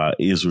talking about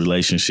is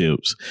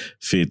relationships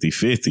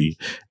 50-50.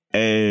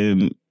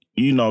 And,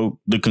 you know,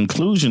 the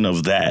conclusion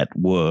of that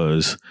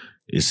was,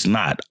 it's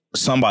not.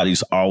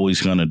 Somebody's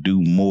always going to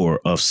do more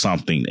of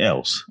something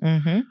else.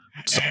 Mm-hmm.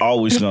 It's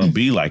always going to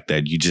be like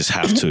that. You just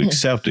have to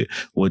accept it.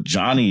 What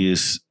Johnny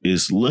is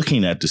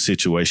looking at the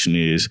situation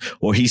is,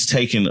 or he's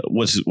taking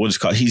what's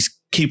called, he's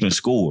keeping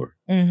score.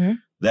 Mm-hmm.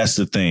 That's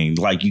the thing.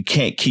 Like, you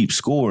can't keep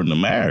score in the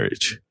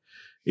marriage.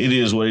 It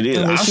is what it is.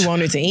 Unless you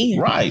want it to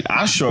end. Right.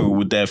 I struggled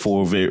with that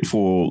for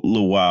a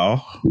little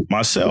while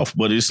myself.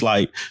 But it's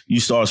like you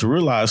start to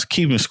realize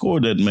keeping score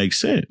doesn't make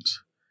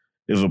sense.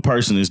 If a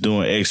person is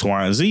doing X,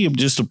 Y, and Z,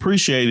 just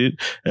appreciate it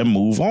and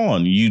move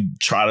on. You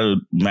try to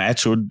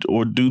match or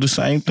do the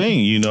same thing,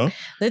 you know?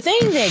 The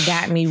thing that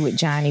got me with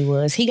Johnny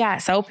was he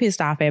got so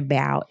pissed off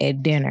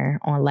at dinner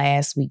on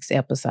last week's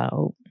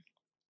episode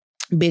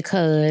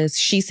because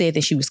she said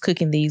that she was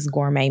cooking these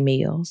gourmet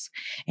meals.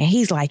 And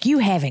he's like, you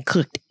haven't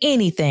cooked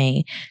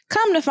anything.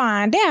 Come to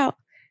find out,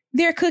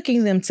 they're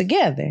cooking them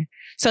together.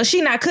 So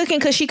she not cooking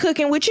because she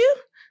cooking with you?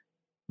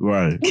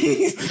 Right.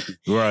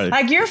 Right.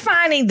 Like, you're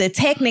finding the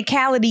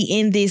technicality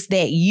in this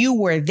that you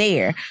were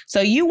there. So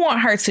you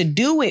want her to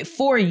do it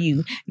for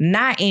you,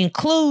 not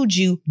include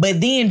you, but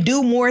then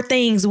do more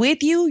things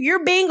with you.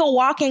 You're being a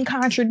walking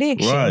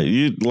contradiction.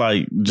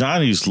 Right.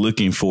 Johnny's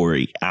looking for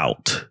an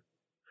out.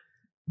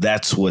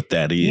 That's what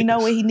that is. You know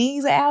what he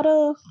needs out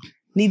of?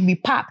 Need to be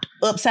popped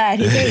upside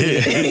his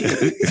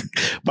head.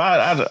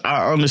 But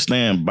I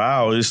understand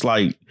Bao. It's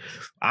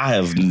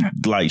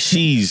like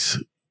she's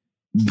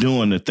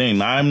doing the thing.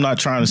 Now, I'm not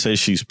trying to say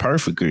she's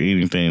perfect or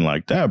anything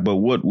like that, but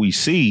what we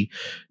see,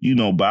 you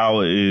know,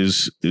 Bauer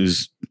is,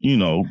 you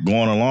know,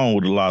 going along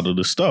with a lot of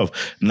the stuff.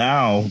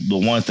 Now, the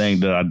one thing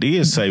that I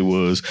did say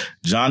was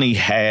Johnny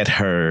had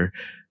her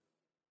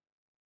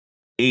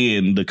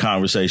in the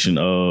conversation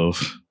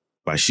of,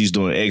 like, she's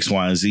doing X,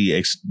 Y, and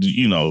Z,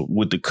 you know,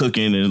 with the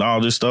cooking and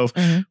all this stuff.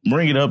 Mm-hmm.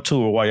 Bring it up to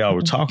her while y'all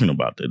were talking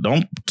about that.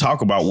 Don't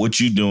talk about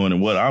what you're doing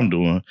and what I'm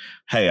doing.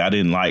 Hey, I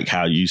didn't like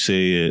how you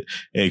said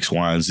X,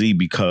 Y, and Z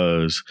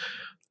because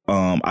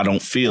I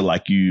don't feel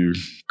like you're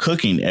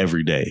cooking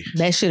every day.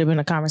 That should have been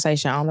a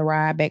conversation on the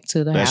ride back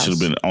to the house. That should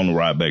have been on the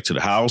ride back to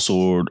the house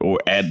or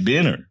at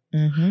dinner.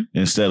 Mm-hmm.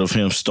 Instead of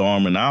him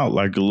storming out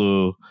like a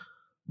little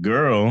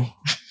girl.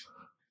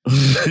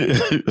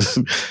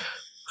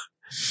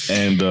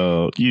 And,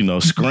 you know,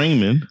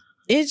 screaming.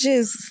 It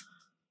just,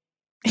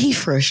 he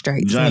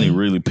frustrates Johnny me.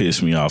 Really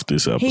pissed me off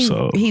this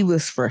episode. He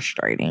was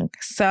frustrating.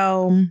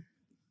 So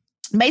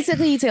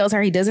basically he tells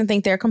her he doesn't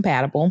think they're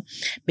compatible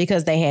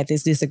because they had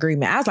this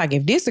disagreement. I was like,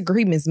 if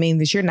disagreements mean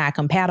that you're not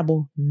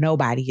compatible,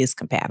 nobody is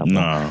compatible.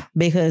 No.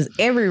 Because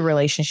every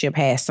relationship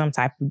has some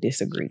type of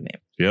disagreement.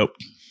 Yep.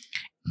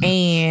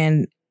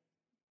 And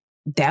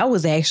that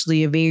was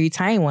actually a very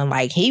tame one.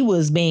 Like, he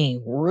was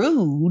being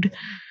rude.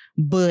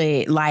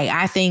 But, like,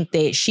 I think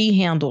that she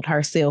handled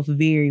herself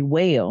very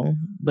well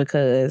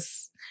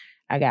because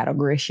I got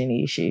aggression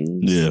issues.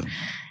 Yeah.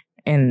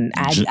 And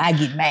I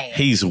get mad.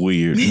 He's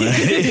weird,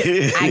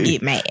 man. I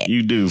get mad.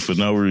 You do, for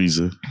no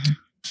reason.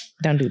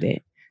 Don't do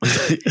that.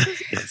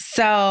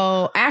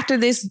 So after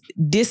this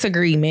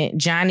disagreement,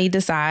 Johnny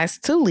decides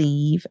to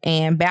leave,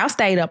 and Bao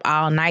stayed up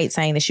all night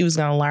saying that she was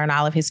going to learn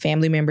all of his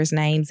family members'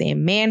 names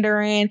in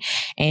Mandarin,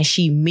 and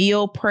she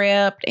meal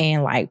prepped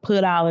and like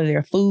put all of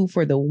their food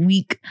for the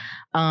week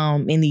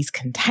in these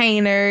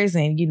containers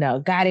and, you know,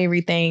 got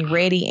everything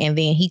ready. And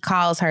then he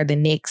calls her the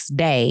next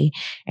day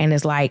and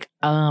is like,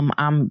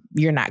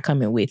 you're not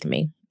coming with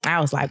me.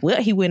 I was like,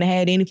 well, he wouldn't have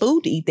had any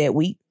food to eat that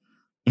week.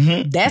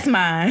 Mm-hmm. That's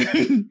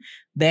mine.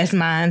 That's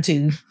mine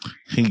too.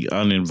 He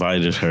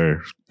uninvited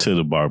her to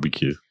the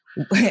barbecue.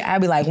 I'd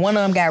be like, one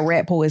of them got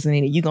rat poison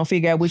in it. You gonna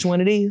figure out which one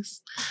it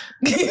is?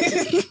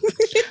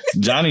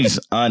 Johnny's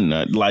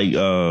aunt,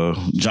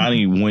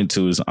 Johnny went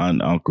to his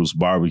aunt and uncle's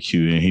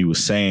barbecue, and he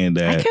was saying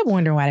that I kept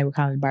wondering why they were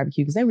calling it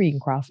barbecue because they were eating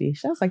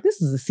crawfish. I was like,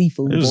 this is a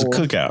seafood. It was bowl. a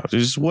cookout.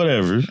 It's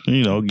whatever,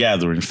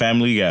 gathering,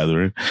 family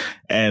gathering,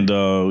 and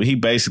he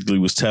basically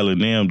was telling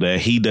them that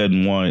he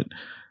doesn't want,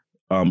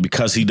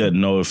 because he doesn't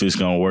know if it's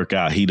gonna work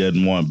out. He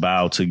doesn't want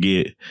Bao to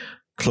get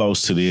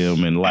close to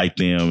them and like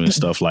them and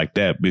stuff like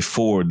that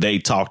before they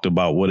talked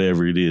about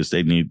whatever it is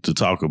they need to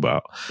talk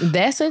about.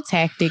 That's a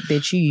tactic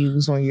that you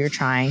use when you're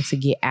trying to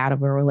get out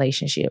of a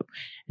relationship.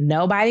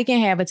 Nobody can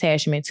have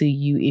attachment to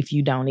you if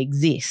you don't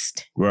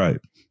exist. Right.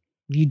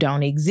 You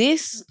don't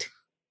exist.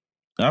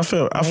 I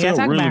felt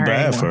really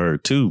bad for her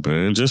too,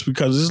 man. Just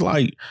because it's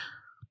like,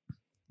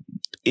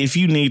 if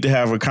you need to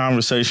have a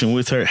conversation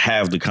with her,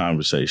 have the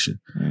conversation.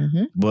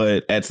 Mm-hmm.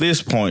 But at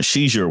this point,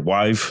 she's your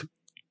wife.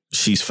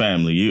 She's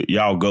family.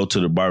 Y'all go to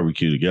the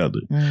barbecue together.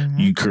 Mm-hmm.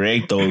 You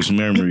create those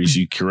memories.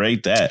 You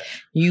create that.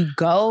 You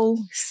go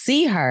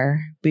see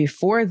her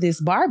before this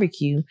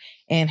barbecue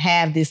and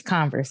have this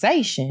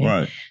conversation.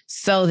 Right.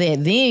 So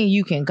that then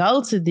you can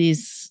go to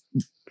this.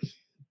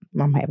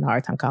 I'm having a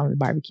hard time calling it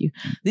barbecue.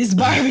 This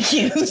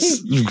barbecue.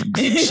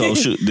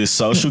 This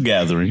social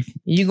gathering.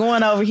 You're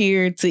going over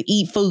here to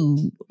eat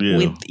food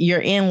with your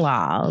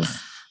in-laws.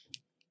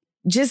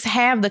 Just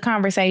have the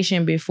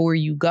conversation before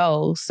you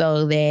go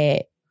so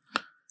that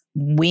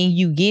when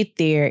you get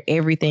there,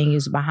 everything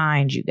is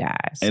behind you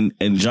guys. And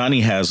Johnny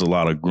has a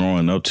lot of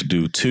growing up to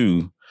do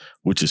too,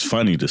 which is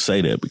funny to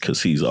say that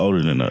because he's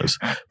older than us.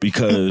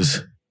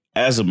 Because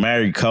as a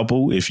married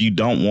couple, if you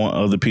don't want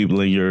other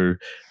people in your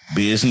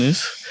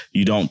business,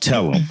 you don't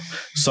tell them.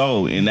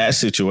 So in that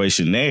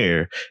situation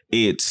there,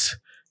 it's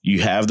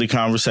you have the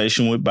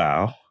conversation with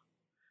Bao,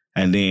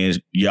 and then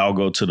y'all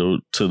go to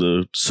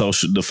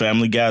the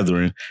family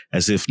gathering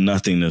as if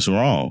nothing is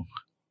wrong.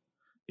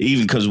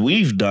 Even because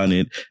we've done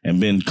it and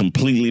been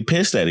completely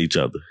pissed at each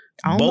other.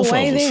 On both the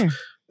way of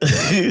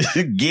us.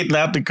 There. Getting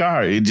out the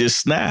car, it just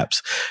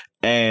snaps.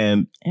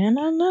 And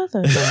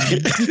another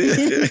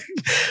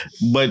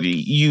but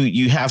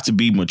you have to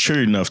be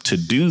mature enough to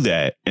do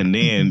that and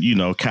then,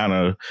 kind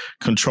of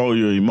control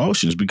your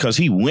emotions, because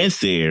he went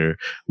there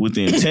with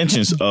the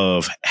intentions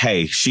of,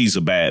 hey, she's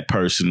a bad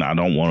person. I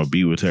don't want to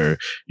be with her.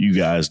 You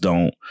guys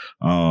don't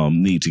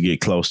need to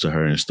get close to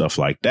her and stuff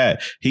like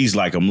that. He's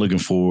like, I'm looking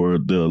for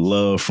the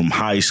love from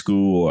high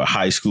school or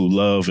high school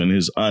love. And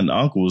his aunt and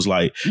uncle was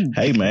like,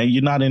 hey, man,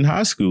 you're not in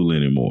high school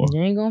anymore.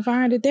 You ain't gonna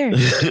find it there.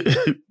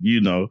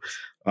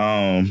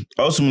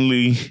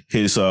 Ultimately,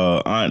 his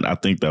aunt, I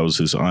think that was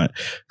his aunt,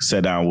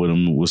 sat down with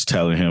him, was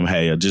telling him,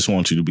 hey, I just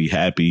want you to be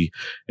happy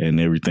and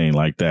everything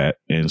like that.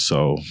 And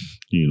so,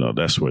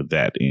 that's where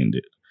that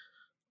ended.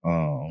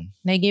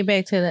 They get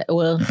back to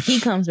he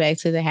comes back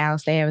to the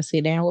house. They have a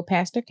sit down with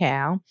Pastor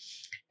Cal,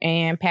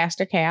 and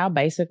Pastor Cal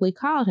basically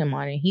called him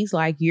on it. He's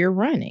like, you're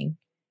running.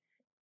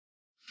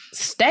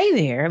 Stay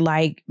there.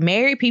 Like,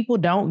 married people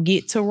don't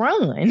get to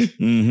run.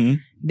 Mm-hmm.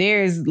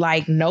 There's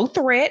like no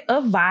threat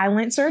of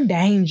violence or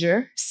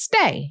danger.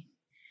 Stay.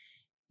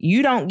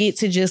 You don't get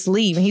to just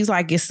leave. And he's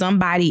like, it's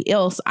somebody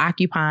else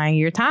occupying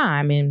your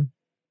time. And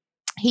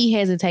he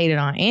hesitated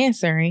on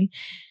answering.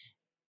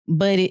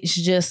 But it's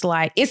just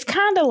like, it's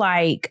kind of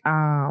like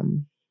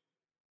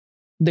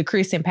the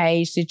Chris and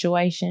Paige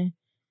situation.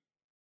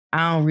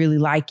 I don't really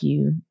like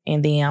you.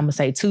 And then I'm going to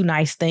say 2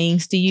 nice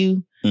things to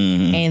you.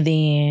 Mm-hmm. And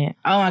then,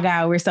 oh my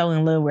God, we're so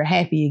in love. We're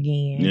happy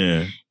again.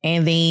 Yeah.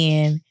 And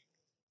then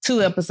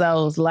 2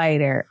 episodes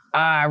later,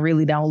 I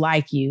really don't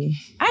like you.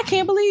 I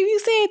can't believe you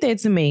said that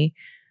to me.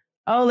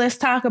 Oh, let's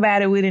talk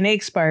about it with an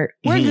expert.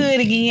 We're good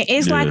again.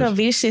 It's like a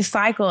vicious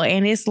cycle.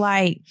 And it's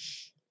like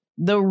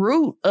the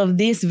root of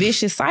this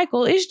vicious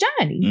cycle is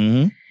Johnny.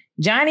 Mm-hmm.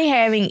 Johnny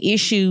having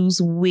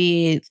issues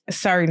with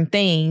certain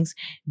things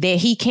that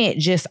he can't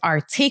just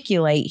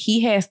articulate.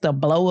 He has to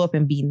blow up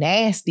and be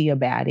nasty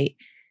about it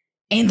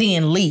and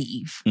then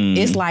leave. Mm.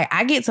 It's like,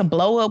 I get to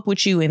blow up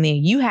with you and then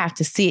you have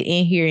to sit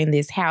in here in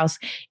this house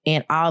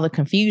and all the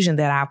confusion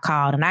that I've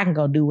caused, and I can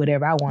go do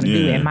whatever I want to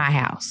do in my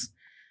house.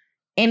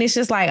 And it's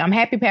just like, I'm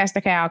happy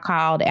Pastor Cal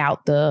called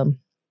out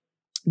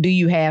do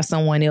you have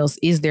someone else?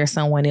 Is there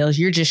someone else?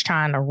 You're just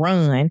trying to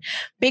run,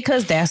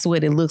 because that's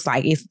what it looks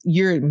like.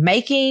 You're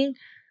making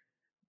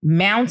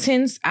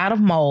mountains out of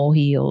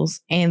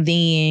molehills, and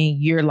then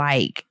you're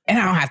like, and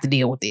I don't have to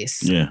deal with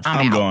this. Yeah,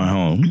 I'm going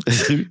home.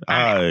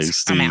 Hi,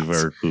 Steve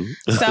Urkel.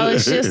 So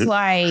it's just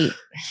like,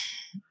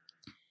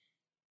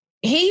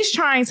 he's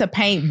trying to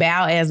paint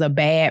Bao as a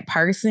bad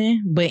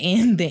person, but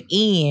in the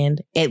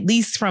end, at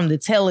least from the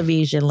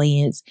television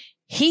lens,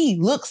 he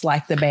looks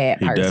like the bad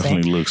person. He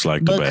definitely looks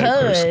like the bad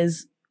person.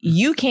 Because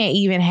you can't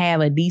even have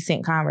a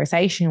decent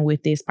conversation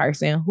with this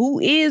person who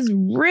is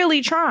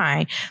really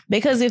trying.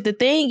 Because if the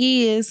thing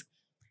is,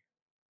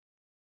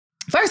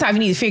 first off, you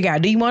need to figure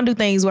out, do you want to do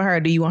things with her? Or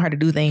do you want her to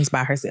do things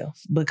by herself?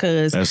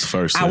 Because that's the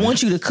first thing. I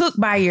want you to cook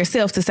by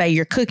yourself to say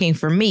you're cooking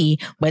for me,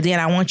 but then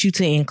I want you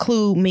to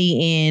include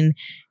me in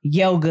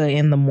yoga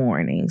in the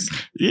mornings.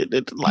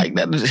 Like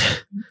that.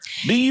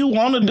 Do you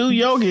want to do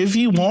yoga? If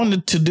you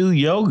wanted to do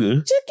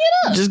yoga, just get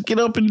up. Just get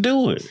up and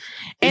do it.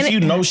 And if you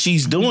know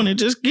she's doing it,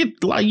 just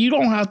get, like, you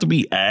don't have to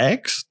be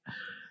asked.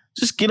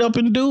 Just get up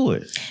and do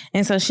it.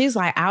 And so she's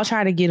like, I'll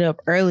try to get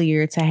up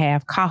earlier to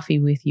have coffee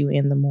with you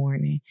in the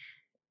morning.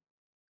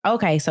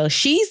 Okay, so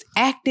she's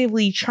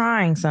actively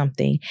trying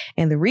something.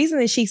 And the reason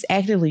that she's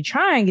actively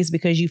trying is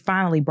because you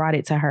finally brought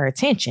it to her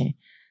attention.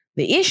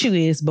 The issue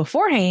is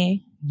beforehand,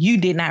 you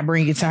did not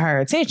bring it to her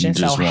attention.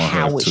 So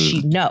how would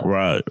she know?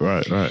 Right.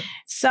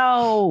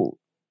 So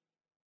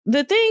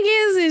the thing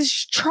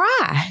is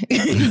try.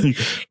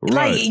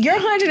 Right. Like your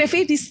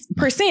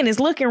 150% is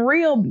looking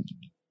real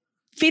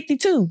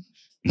 52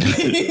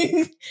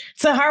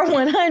 to her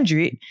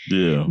 100.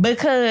 Yeah.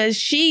 Because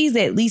she's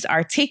at least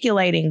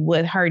articulating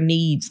what her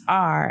needs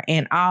are.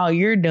 And all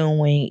you're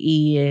doing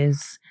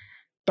is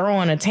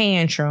throwing a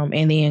tantrum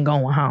and then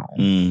going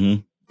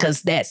home.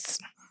 Because that's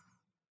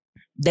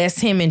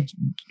him and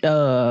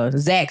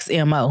Zach's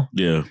MO.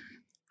 Yeah.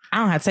 I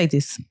don't have to take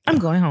this. I'm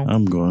going home.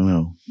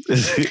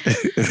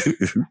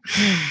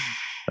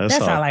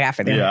 That's all I got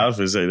for them. Yeah, I was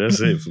going to say, that's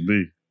it for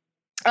me.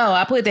 Oh,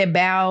 I put that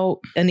Bao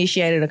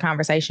initiated a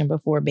conversation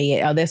before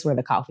bed. Oh, that's where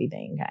the coffee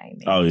thing came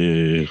in. Oh,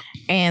 yeah.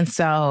 And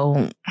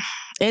so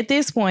at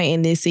this point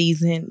in this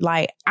season,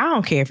 like, I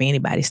don't care if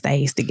anybody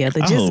stays together.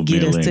 Just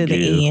get us to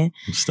the end.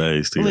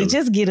 Stays together. Like,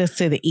 just get us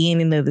to the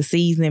ending of the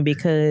season,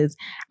 because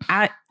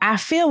I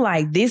feel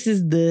like this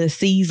is the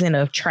season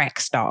of track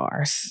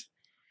stars.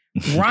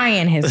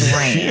 Ryan has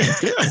ran.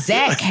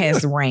 Zach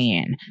has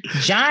ran.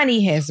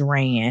 Johnny has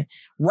ran.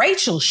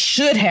 Rachel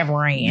should have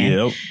ran.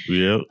 Yep.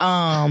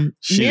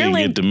 She didn't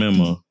get the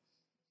memo.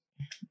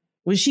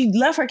 Well, she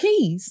left her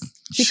keys.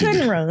 She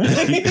couldn't run.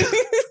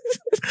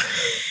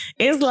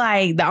 It's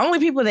like the only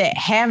people that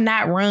have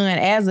not run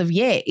as of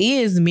yet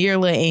is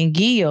Mirla and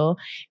Gil.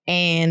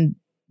 And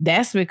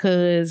that's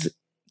because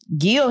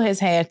Gil has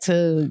had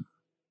to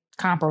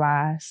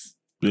compromise.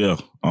 Yeah,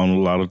 on a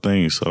lot of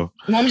things. So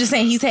I'm just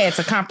saying he's had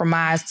to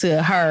compromise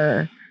to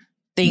her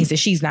things that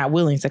she's not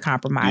willing to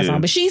compromise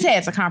on. But she's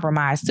had to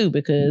compromise too,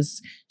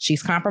 because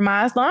she's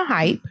compromised on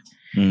hype.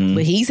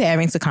 But he's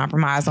having to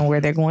compromise on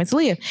where they're going to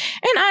live.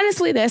 And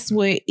honestly, that's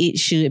what it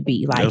should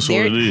be. Like, that's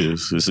what it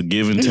is. It's a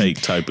give and take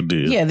type of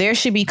deal. Yeah, there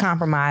should be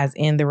compromise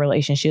in the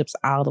relationships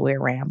all the way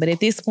around. But at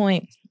this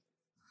point,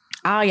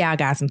 all y'all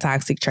got some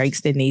toxic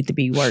traits that need to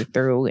be worked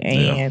through.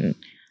 And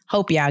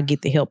hope y'all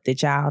get the help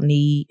that y'all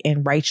need.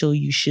 And Rachel,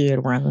 you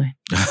should run.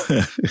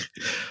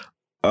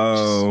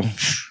 Out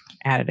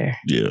of there.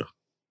 Yeah.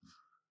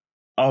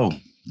 Oh,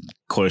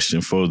 question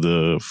for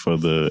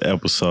the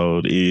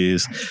episode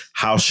is,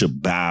 how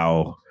should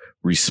Bao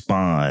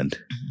respond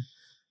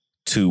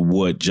to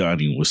what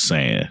Johnny was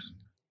saying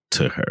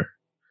to her?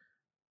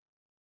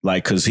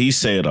 Like, because he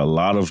said a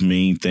lot of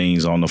mean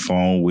things on the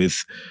phone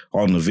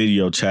on the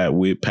video chat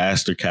with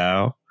Pastor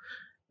Kyle.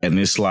 And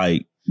it's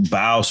like,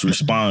 Bao's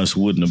response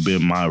wouldn't have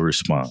been my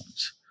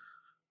response,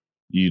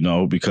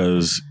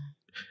 because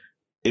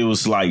it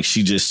was like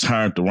she just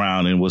turned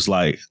around and was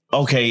like,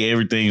 okay,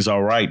 everything's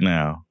all right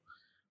now.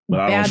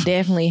 But Bao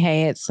definitely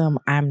had some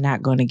I'm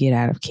not going to get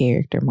out of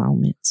character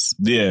moments.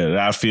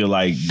 Yeah, I feel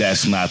like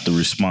that's not the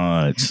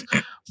response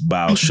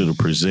Bao should have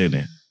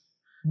presented,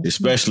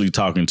 especially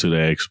talking to the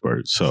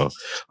experts. So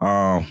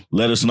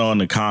let us know in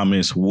the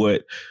comments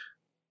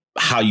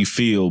how you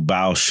feel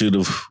Bao should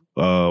have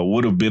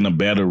would have been a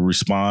better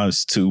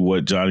response to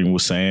what Johnny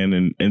was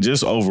saying, and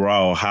just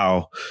overall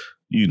how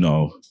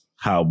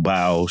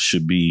Bao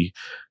should be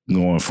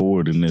going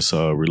forward in this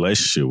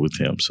relationship with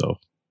him. So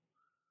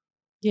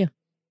yeah,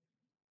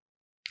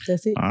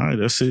 that's it. All right,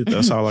 that's it.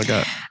 That's all I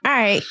got. All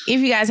right, if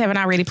you guys haven't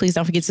already, please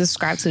don't forget to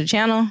subscribe to the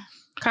channel.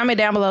 Comment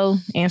down below,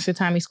 answer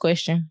Tommy's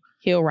question.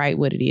 He'll write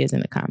what it is in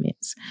the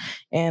comments,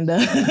 and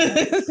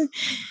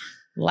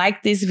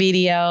like this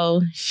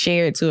video,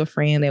 share it to a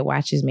friend that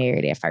watches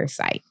Married at First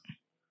Sight.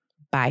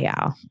 Bye,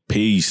 y'all.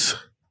 Peace.